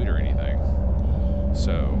 fat loot or anything.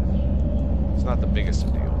 So, it's not the biggest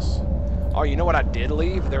of deals. Oh, you know what I did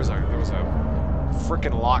leave? There was a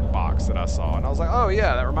freaking lockbox that I saw, and I was like, oh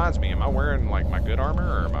yeah, that reminds me. Am I wearing, like, my good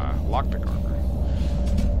armor or my lockpick armor?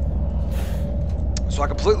 So I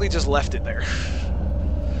completely just left it there.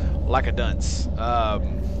 Like a dunce.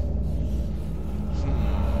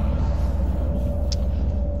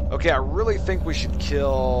 Okay, I really think we should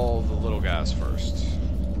kill the little guys first.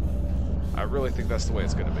 I really think that's the way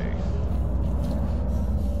it's going to be.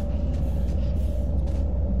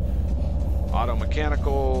 Auto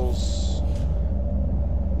mechanicals.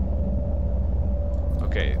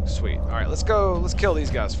 Okay, sweet. All right, let's go. Let's kill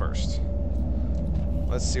these guys first.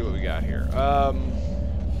 Let's see what we got here.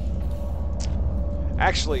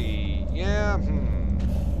 Actually, yeah.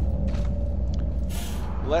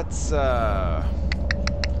 Let's go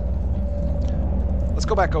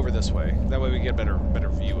back over this way. That way we get a better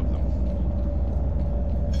view of them.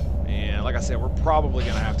 And like I said, we're probably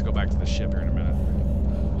gonna have to go back to the ship here in a minute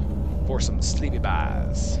for some sleepy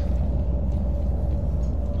buys.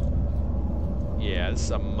 Yeah, this is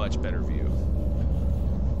a much better view.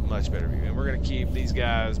 Much better view. And we're gonna keep these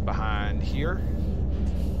guys behind here.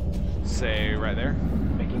 Say right there.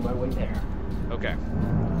 Making my way there. Okay.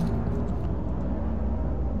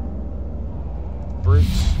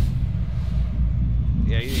 Brutes.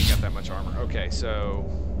 Yeah, you ain't got that much armor. Okay, so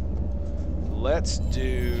let's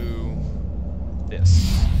do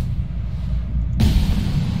this.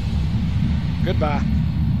 Goodbye.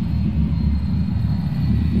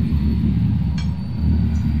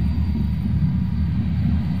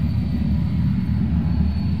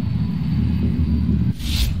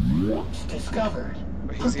 Discovered.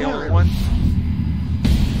 But he's the only one.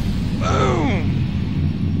 Boom!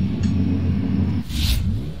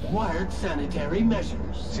 Required sanitary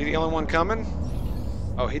measures. Is he the only one coming?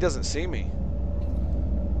 Oh, he doesn't see me.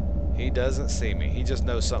 He doesn't see me. He just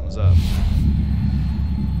knows something's up.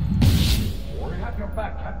 We have your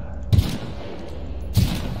back, Captain.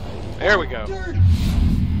 There we go.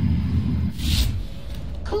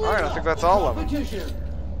 Alright, I think that's all of them.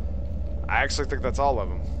 I actually think that's all of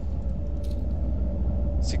them.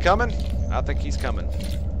 Is he coming? I think he's coming.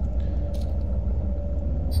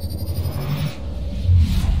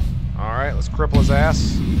 Alright, let's cripple his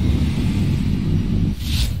ass.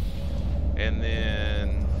 And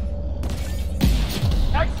then...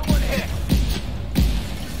 Excellent hit!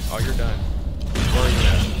 Oh, you're done. Where are you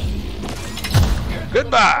at?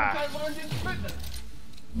 Goodbye!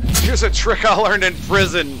 Here's a trick I learned in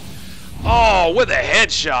prison. Oh, with a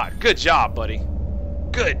headshot. Good job, buddy.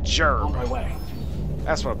 Good job. On my way.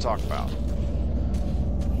 That's what I'm talking about.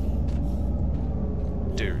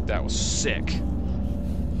 Dude, that was sick.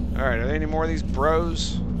 Alright, are there any more of these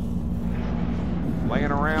bros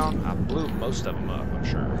laying around? I blew most of them up, I'm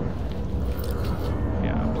sure.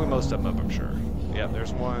 Yeah, I blew most of them up, I'm sure. Yep,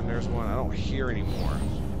 there's one, there's one. I don't hear any more.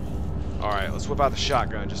 Alright, let's whip out the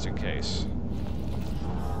shotgun just in case.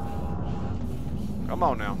 Come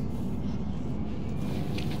on now.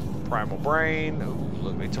 Primal Brain. Ooh,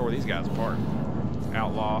 look, they tore these guys apart.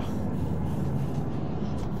 Outlaw.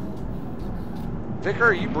 Vicar,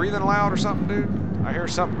 are you breathing loud or something, dude? I hear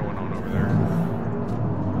something going on over there.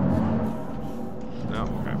 No?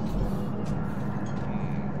 Okay.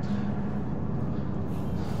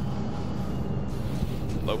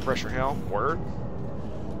 Low pressure helm. Word.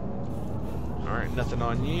 Alright, nothing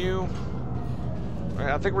on you.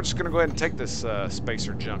 Alright, I think we're just going to go ahead and take this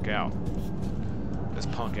spacer junk out. This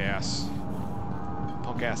punk ass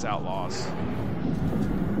outlaws.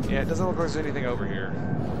 Yeah, it doesn't look like there's anything over here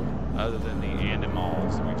other than the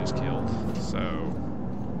animals that we just killed. So,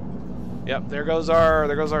 yep, there goes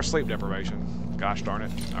our sleep deprivation. Gosh darn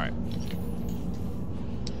it. All right.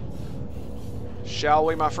 Shall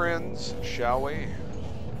we, my friends? Shall we?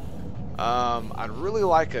 I'd really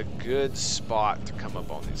like a good spot to come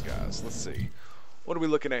up on these guys. Let's see. What are we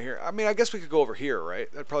looking at here? I mean, I guess we could go over here,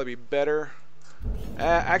 right? That'd probably be better.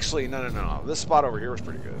 Actually, no. This spot over here was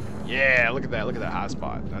pretty good. Yeah, look at that. Look at that high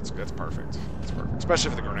spot. That's perfect. That's perfect. Especially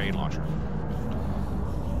for the grenade launcher.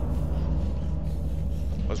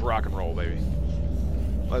 Let's rock and roll, baby.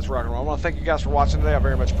 Let's rock and roll. I want to thank you guys for watching today. I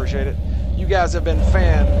very much appreciate it. You guys have been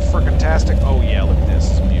fan-frickin-tastic. Oh yeah, look at this.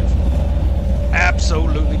 It's beautiful.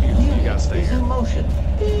 Absolutely beautiful. You guys stay here. In motion.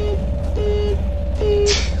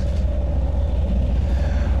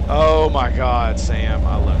 Oh my God, Sam.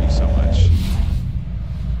 I love you so much.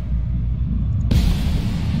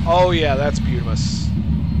 Oh yeah, that's beautiful.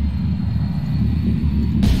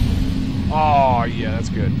 Oh yeah, that's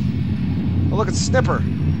good. Oh look, it's Snipper.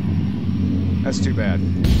 That's too bad.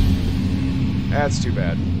 That's too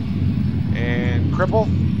bad. And Cripple.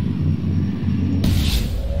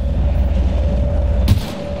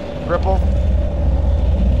 Cripple.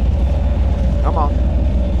 Come on.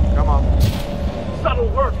 Come on. Subtle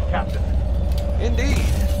work, Captain. Indeed.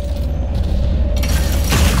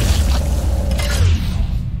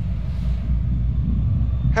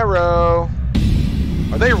 Hello.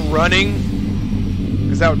 Are they running?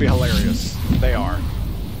 Because that would be hilarious. They are.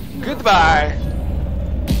 Goodbye.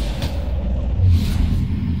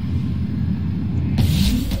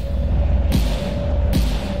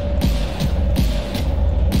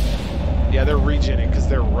 Yeah, they're regenning because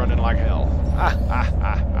they're running like hell.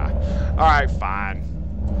 Alright,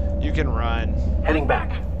 fine. You can run. Heading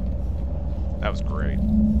back. That was great.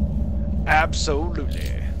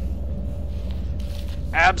 Absolutely.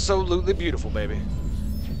 Absolutely beautiful, baby.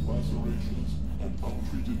 Lacerations and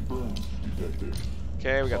untreated burns detected.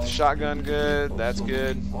 Okay, we got the shotgun good. That's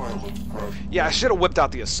good. Yeah, I should have whipped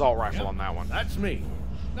out the assault rifle on that one. That's me.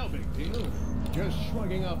 No big deal. Just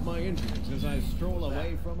shrugging off my injuries as I stroll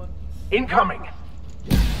away from it. Incoming.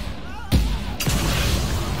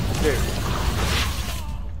 Dude.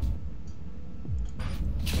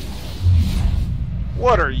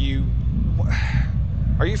 What are you...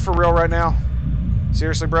 Are you for real right now?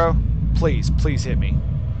 Seriously, bro? Please, please hit me.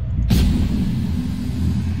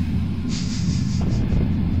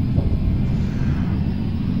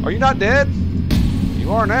 Are you not dead?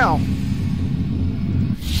 You are now.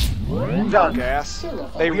 Done. Gas.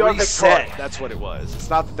 They We are reset. victorious. That's what it was. It's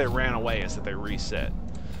not that they ran away, it's that they reset.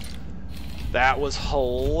 That was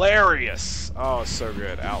hilarious. Oh, so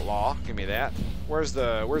good. Outlaw. Give me that. Where's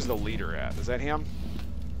the leader at? Is that him?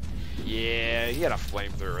 Yeah, he had a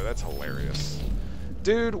flamethrower. That's hilarious.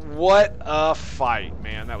 Dude, what a fight,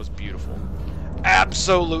 man. That was beautiful.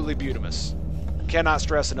 Absolutely beautiful. Cannot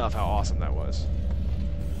stress enough how awesome that was.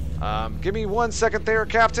 Give me 1 second there,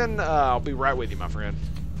 Captain. I'll be right with you, my friend.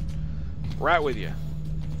 Right with you.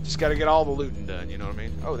 Just got to get all the looting done, you know what I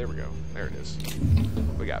mean? Oh, there we go. There it is.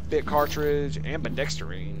 We got bit cartridge,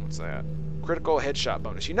 ambidextrine. What's that? Critical headshot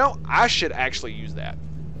bonus. You know, I should actually use that.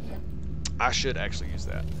 I should actually use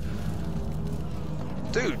that.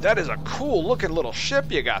 Dude, that is a cool looking little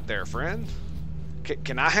ship you got there, friend.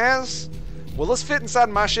 Can I has? Well, let's fit inside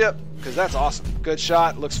my ship, because that's awesome. Good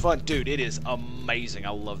shot. Looks fun. Dude, it is amazing. I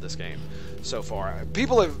love this game so far.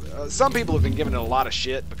 Some people have been giving it a lot of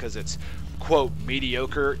shit because it's, quote,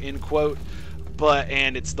 mediocre, end quote.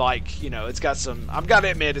 And it's like, you know, it's got some, I've got to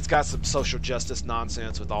admit, it's got some social justice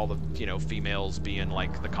nonsense with all the, you know, females being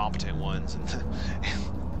like the competent ones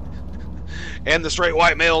and the straight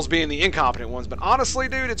white males being the incompetent ones. But honestly,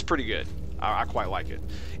 dude, it's pretty good. I quite like it.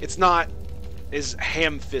 It's not as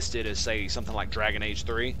ham-fisted as, say, something like Dragon Age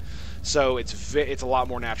 3. So it's a lot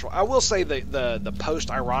more natural. I will say the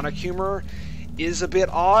post-ironic humor is a bit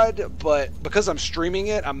odd, but because I'm streaming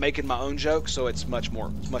it, I'm making my own jokes, so it's much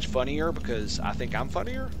funnier because I think I'm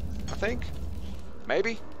funnier. I think,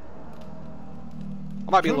 maybe.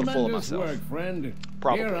 I might be a little full of myself. Work, friend.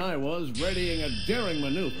 Probably. Here I was readying a daring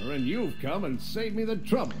maneuver, and you've come and saved me the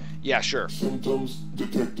trouble. Yeah, sure. Symptoms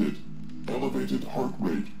detected. Elevated heart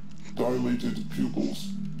rate. Dilated pupils.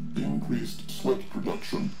 Increased sweat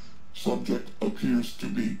production. Subject appears to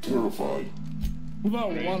be terrified. The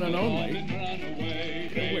one and only. Wait,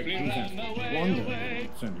 who's that? Wanda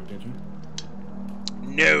send you, did you?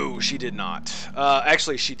 No, she did not.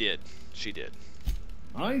 Actually, she did. She did.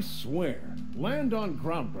 I swear, land on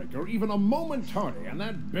Groundbreaker even a moment tardy, and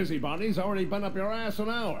that busybody's already been up your ass an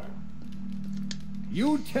hour.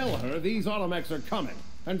 You tell her these automechs are coming,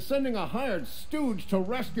 and sending a hired stooge to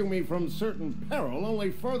rescue me from certain peril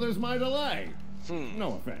only furthers my delay.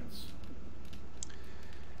 No offense.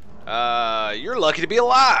 You're lucky to be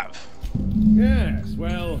alive. Yes,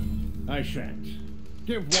 well, I shan't.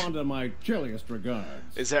 Give Wanda my chilliest regards.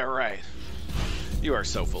 Is that right? You are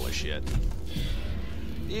so full of shit.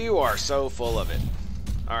 You are so full of it.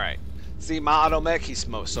 Alright. See, my automech, he's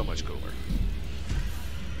so much cooler.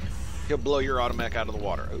 He'll blow your automech out of the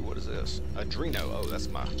water. Ooh, what is this? Adreno. Oh, that's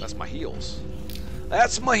my heels.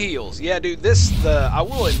 That's my heels. Yeah, dude, I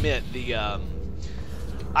will admit,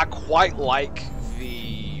 I quite like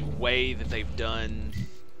the way that they've done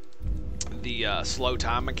the slow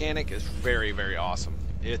time mechanic is very, very awesome.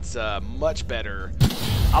 It's much better.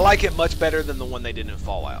 I like it much better than the one they did in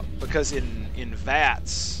Fallout, because in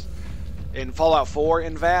VATS, in Fallout 4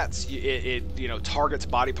 in VATS, it you know, targets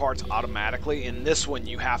body parts automatically. In this one,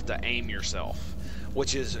 you have to aim yourself,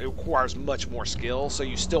 which it requires much more skill. So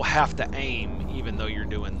you still have to aim, even though you're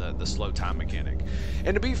doing the slow time mechanic.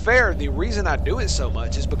 And to be fair, the reason I do it so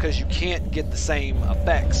much is because you can't get the same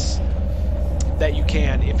effects that you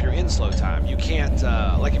can if you're in slow time. You can't,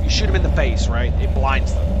 like if you shoot them in the face, right, it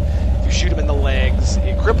blinds them. If you shoot them in the legs,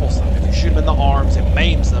 it cripples them. If you shoot them in the arms, it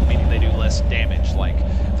maims them, meaning they do less damage. Like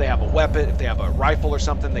if they have a weapon, if they have a rifle or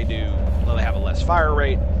something, they have a less fire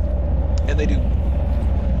rate, and they do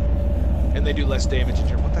less damage in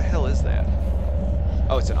general. What the hell is that?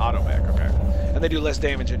 Oh, it's an auto-mech, okay. And they do less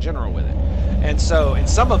damage in general with it. And so, in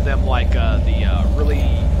some of them, like the really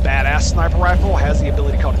badass sniper rifle has the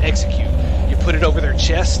ability called Execute. You put it over their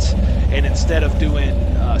chest, and instead of doing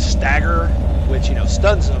stagger, which, you know,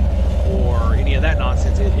 stuns them, or any of that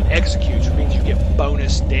nonsense, it executes, which means you get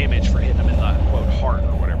bonus damage for hitting them in the, quote, heart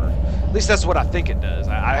or whatever. At least that's what I think it does.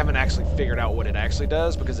 I haven't actually figured out what it actually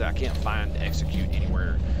does, because I can't find Execute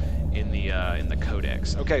anywhere in the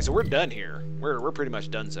codex. Okay, so we're done here. We're pretty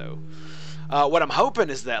much done. So what I'm hoping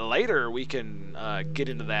is that later we can get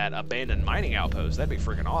into that abandoned mining outpost. That'd be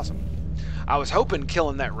freaking awesome. I was hoping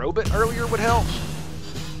killing that robot earlier would help,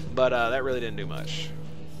 but that really didn't do much.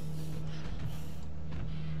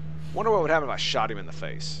 Wonder what would happen if I shot him in the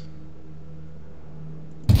face.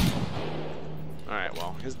 Alright,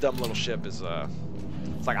 well, his dumb little ship is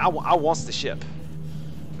it's like I wants the ship.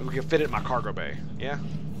 We can fit it in my cargo bay. Yeah.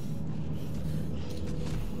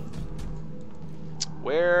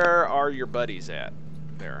 Where are your buddies at?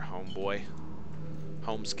 There, homeboy.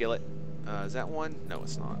 Home skillet. Is that one? No,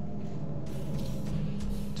 it's not.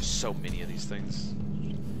 There's so many of these things.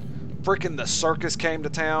 Freaking the circus came to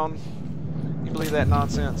town. You believe that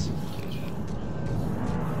nonsense?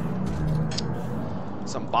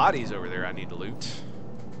 Some bodies over there I need to loot.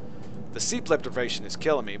 The sleep deprivation is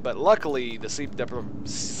killing me, but luckily the sleep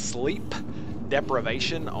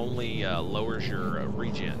deprivation only lowers your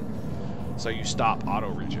regen. So you stop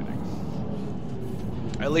auto-regenning.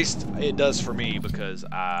 At least it does for me, because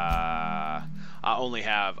I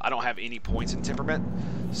don't have any points in temperament.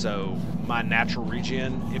 So my natural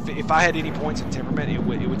regen, if I had any points in temperament, it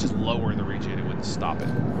would just lower the regen. It wouldn't stop it.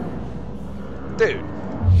 Dude,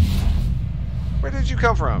 where did you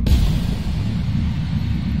come from?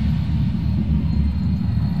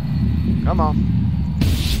 Come on.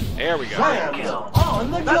 There we go. On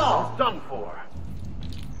the go. Done for.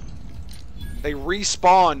 They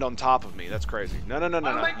respawned on top of me. That's crazy. No.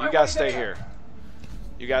 You guys stay here.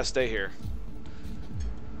 You guys stay here.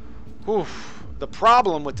 Whew. The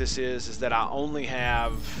problem with this is that I only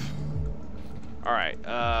have. All right.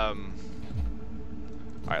 All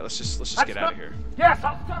right. Let's just get out of here. Yes,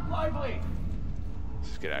 I'll stop lively.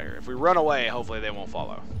 Let's get out of here. If we run away, hopefully they won't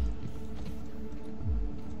follow.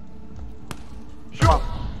 Sure.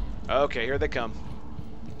 Okay, here they come.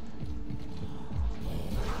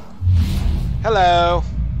 Hello.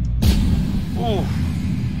 Ooh.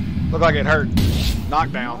 Look like it hurt.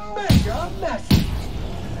 Knockdown. Mega message.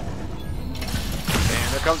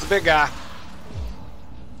 And there comes the big guy.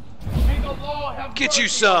 May the law have Get you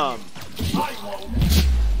mercy some. on you.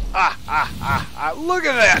 I won't. Look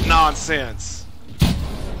at that nonsense.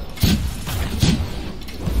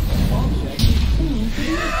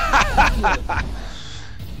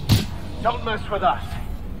 Don't mess with us.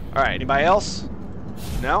 Alright, anybody else?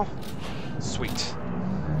 No? Sweet.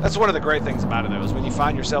 That's one of the great things about it, though, is when you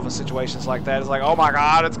find yourself in situations like that, it's like, oh my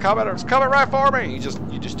god, it's coming right for me. You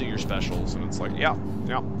just do your specials, and it's like, yep.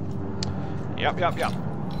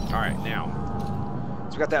 Alright, now.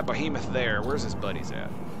 So we got that behemoth there. Where's his buddies at?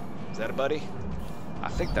 Is that a buddy? I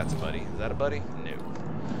think that's a buddy. Is that a buddy? No.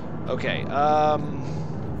 Okay,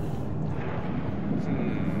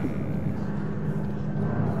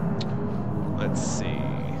 let's see.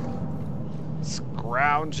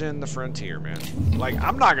 Scrounging the frontier, man. Like,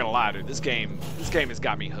 I'm not gonna lie, dude. This game has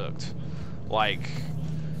got me hooked. Like,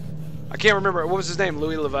 I can't remember what was his name.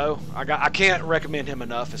 Louis Laveau. I can't recommend him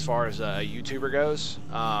enough as far as a YouTuber goes.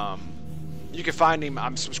 You can find him.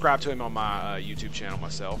 I'm subscribed to him on my YouTube channel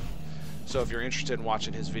myself. So if you're interested in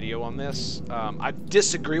watching his video on this, I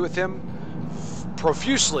disagree with him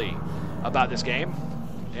profusely about this game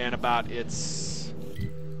and about its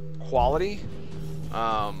quality.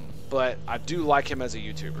 But I do like him as a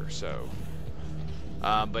YouTuber, so.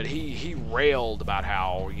 But he railed about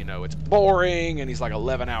how, you know, it's boring, and he's like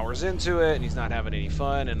 11 hours into it, and he's not having any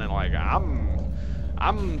fun, and then like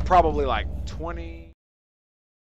I'm probably like 20.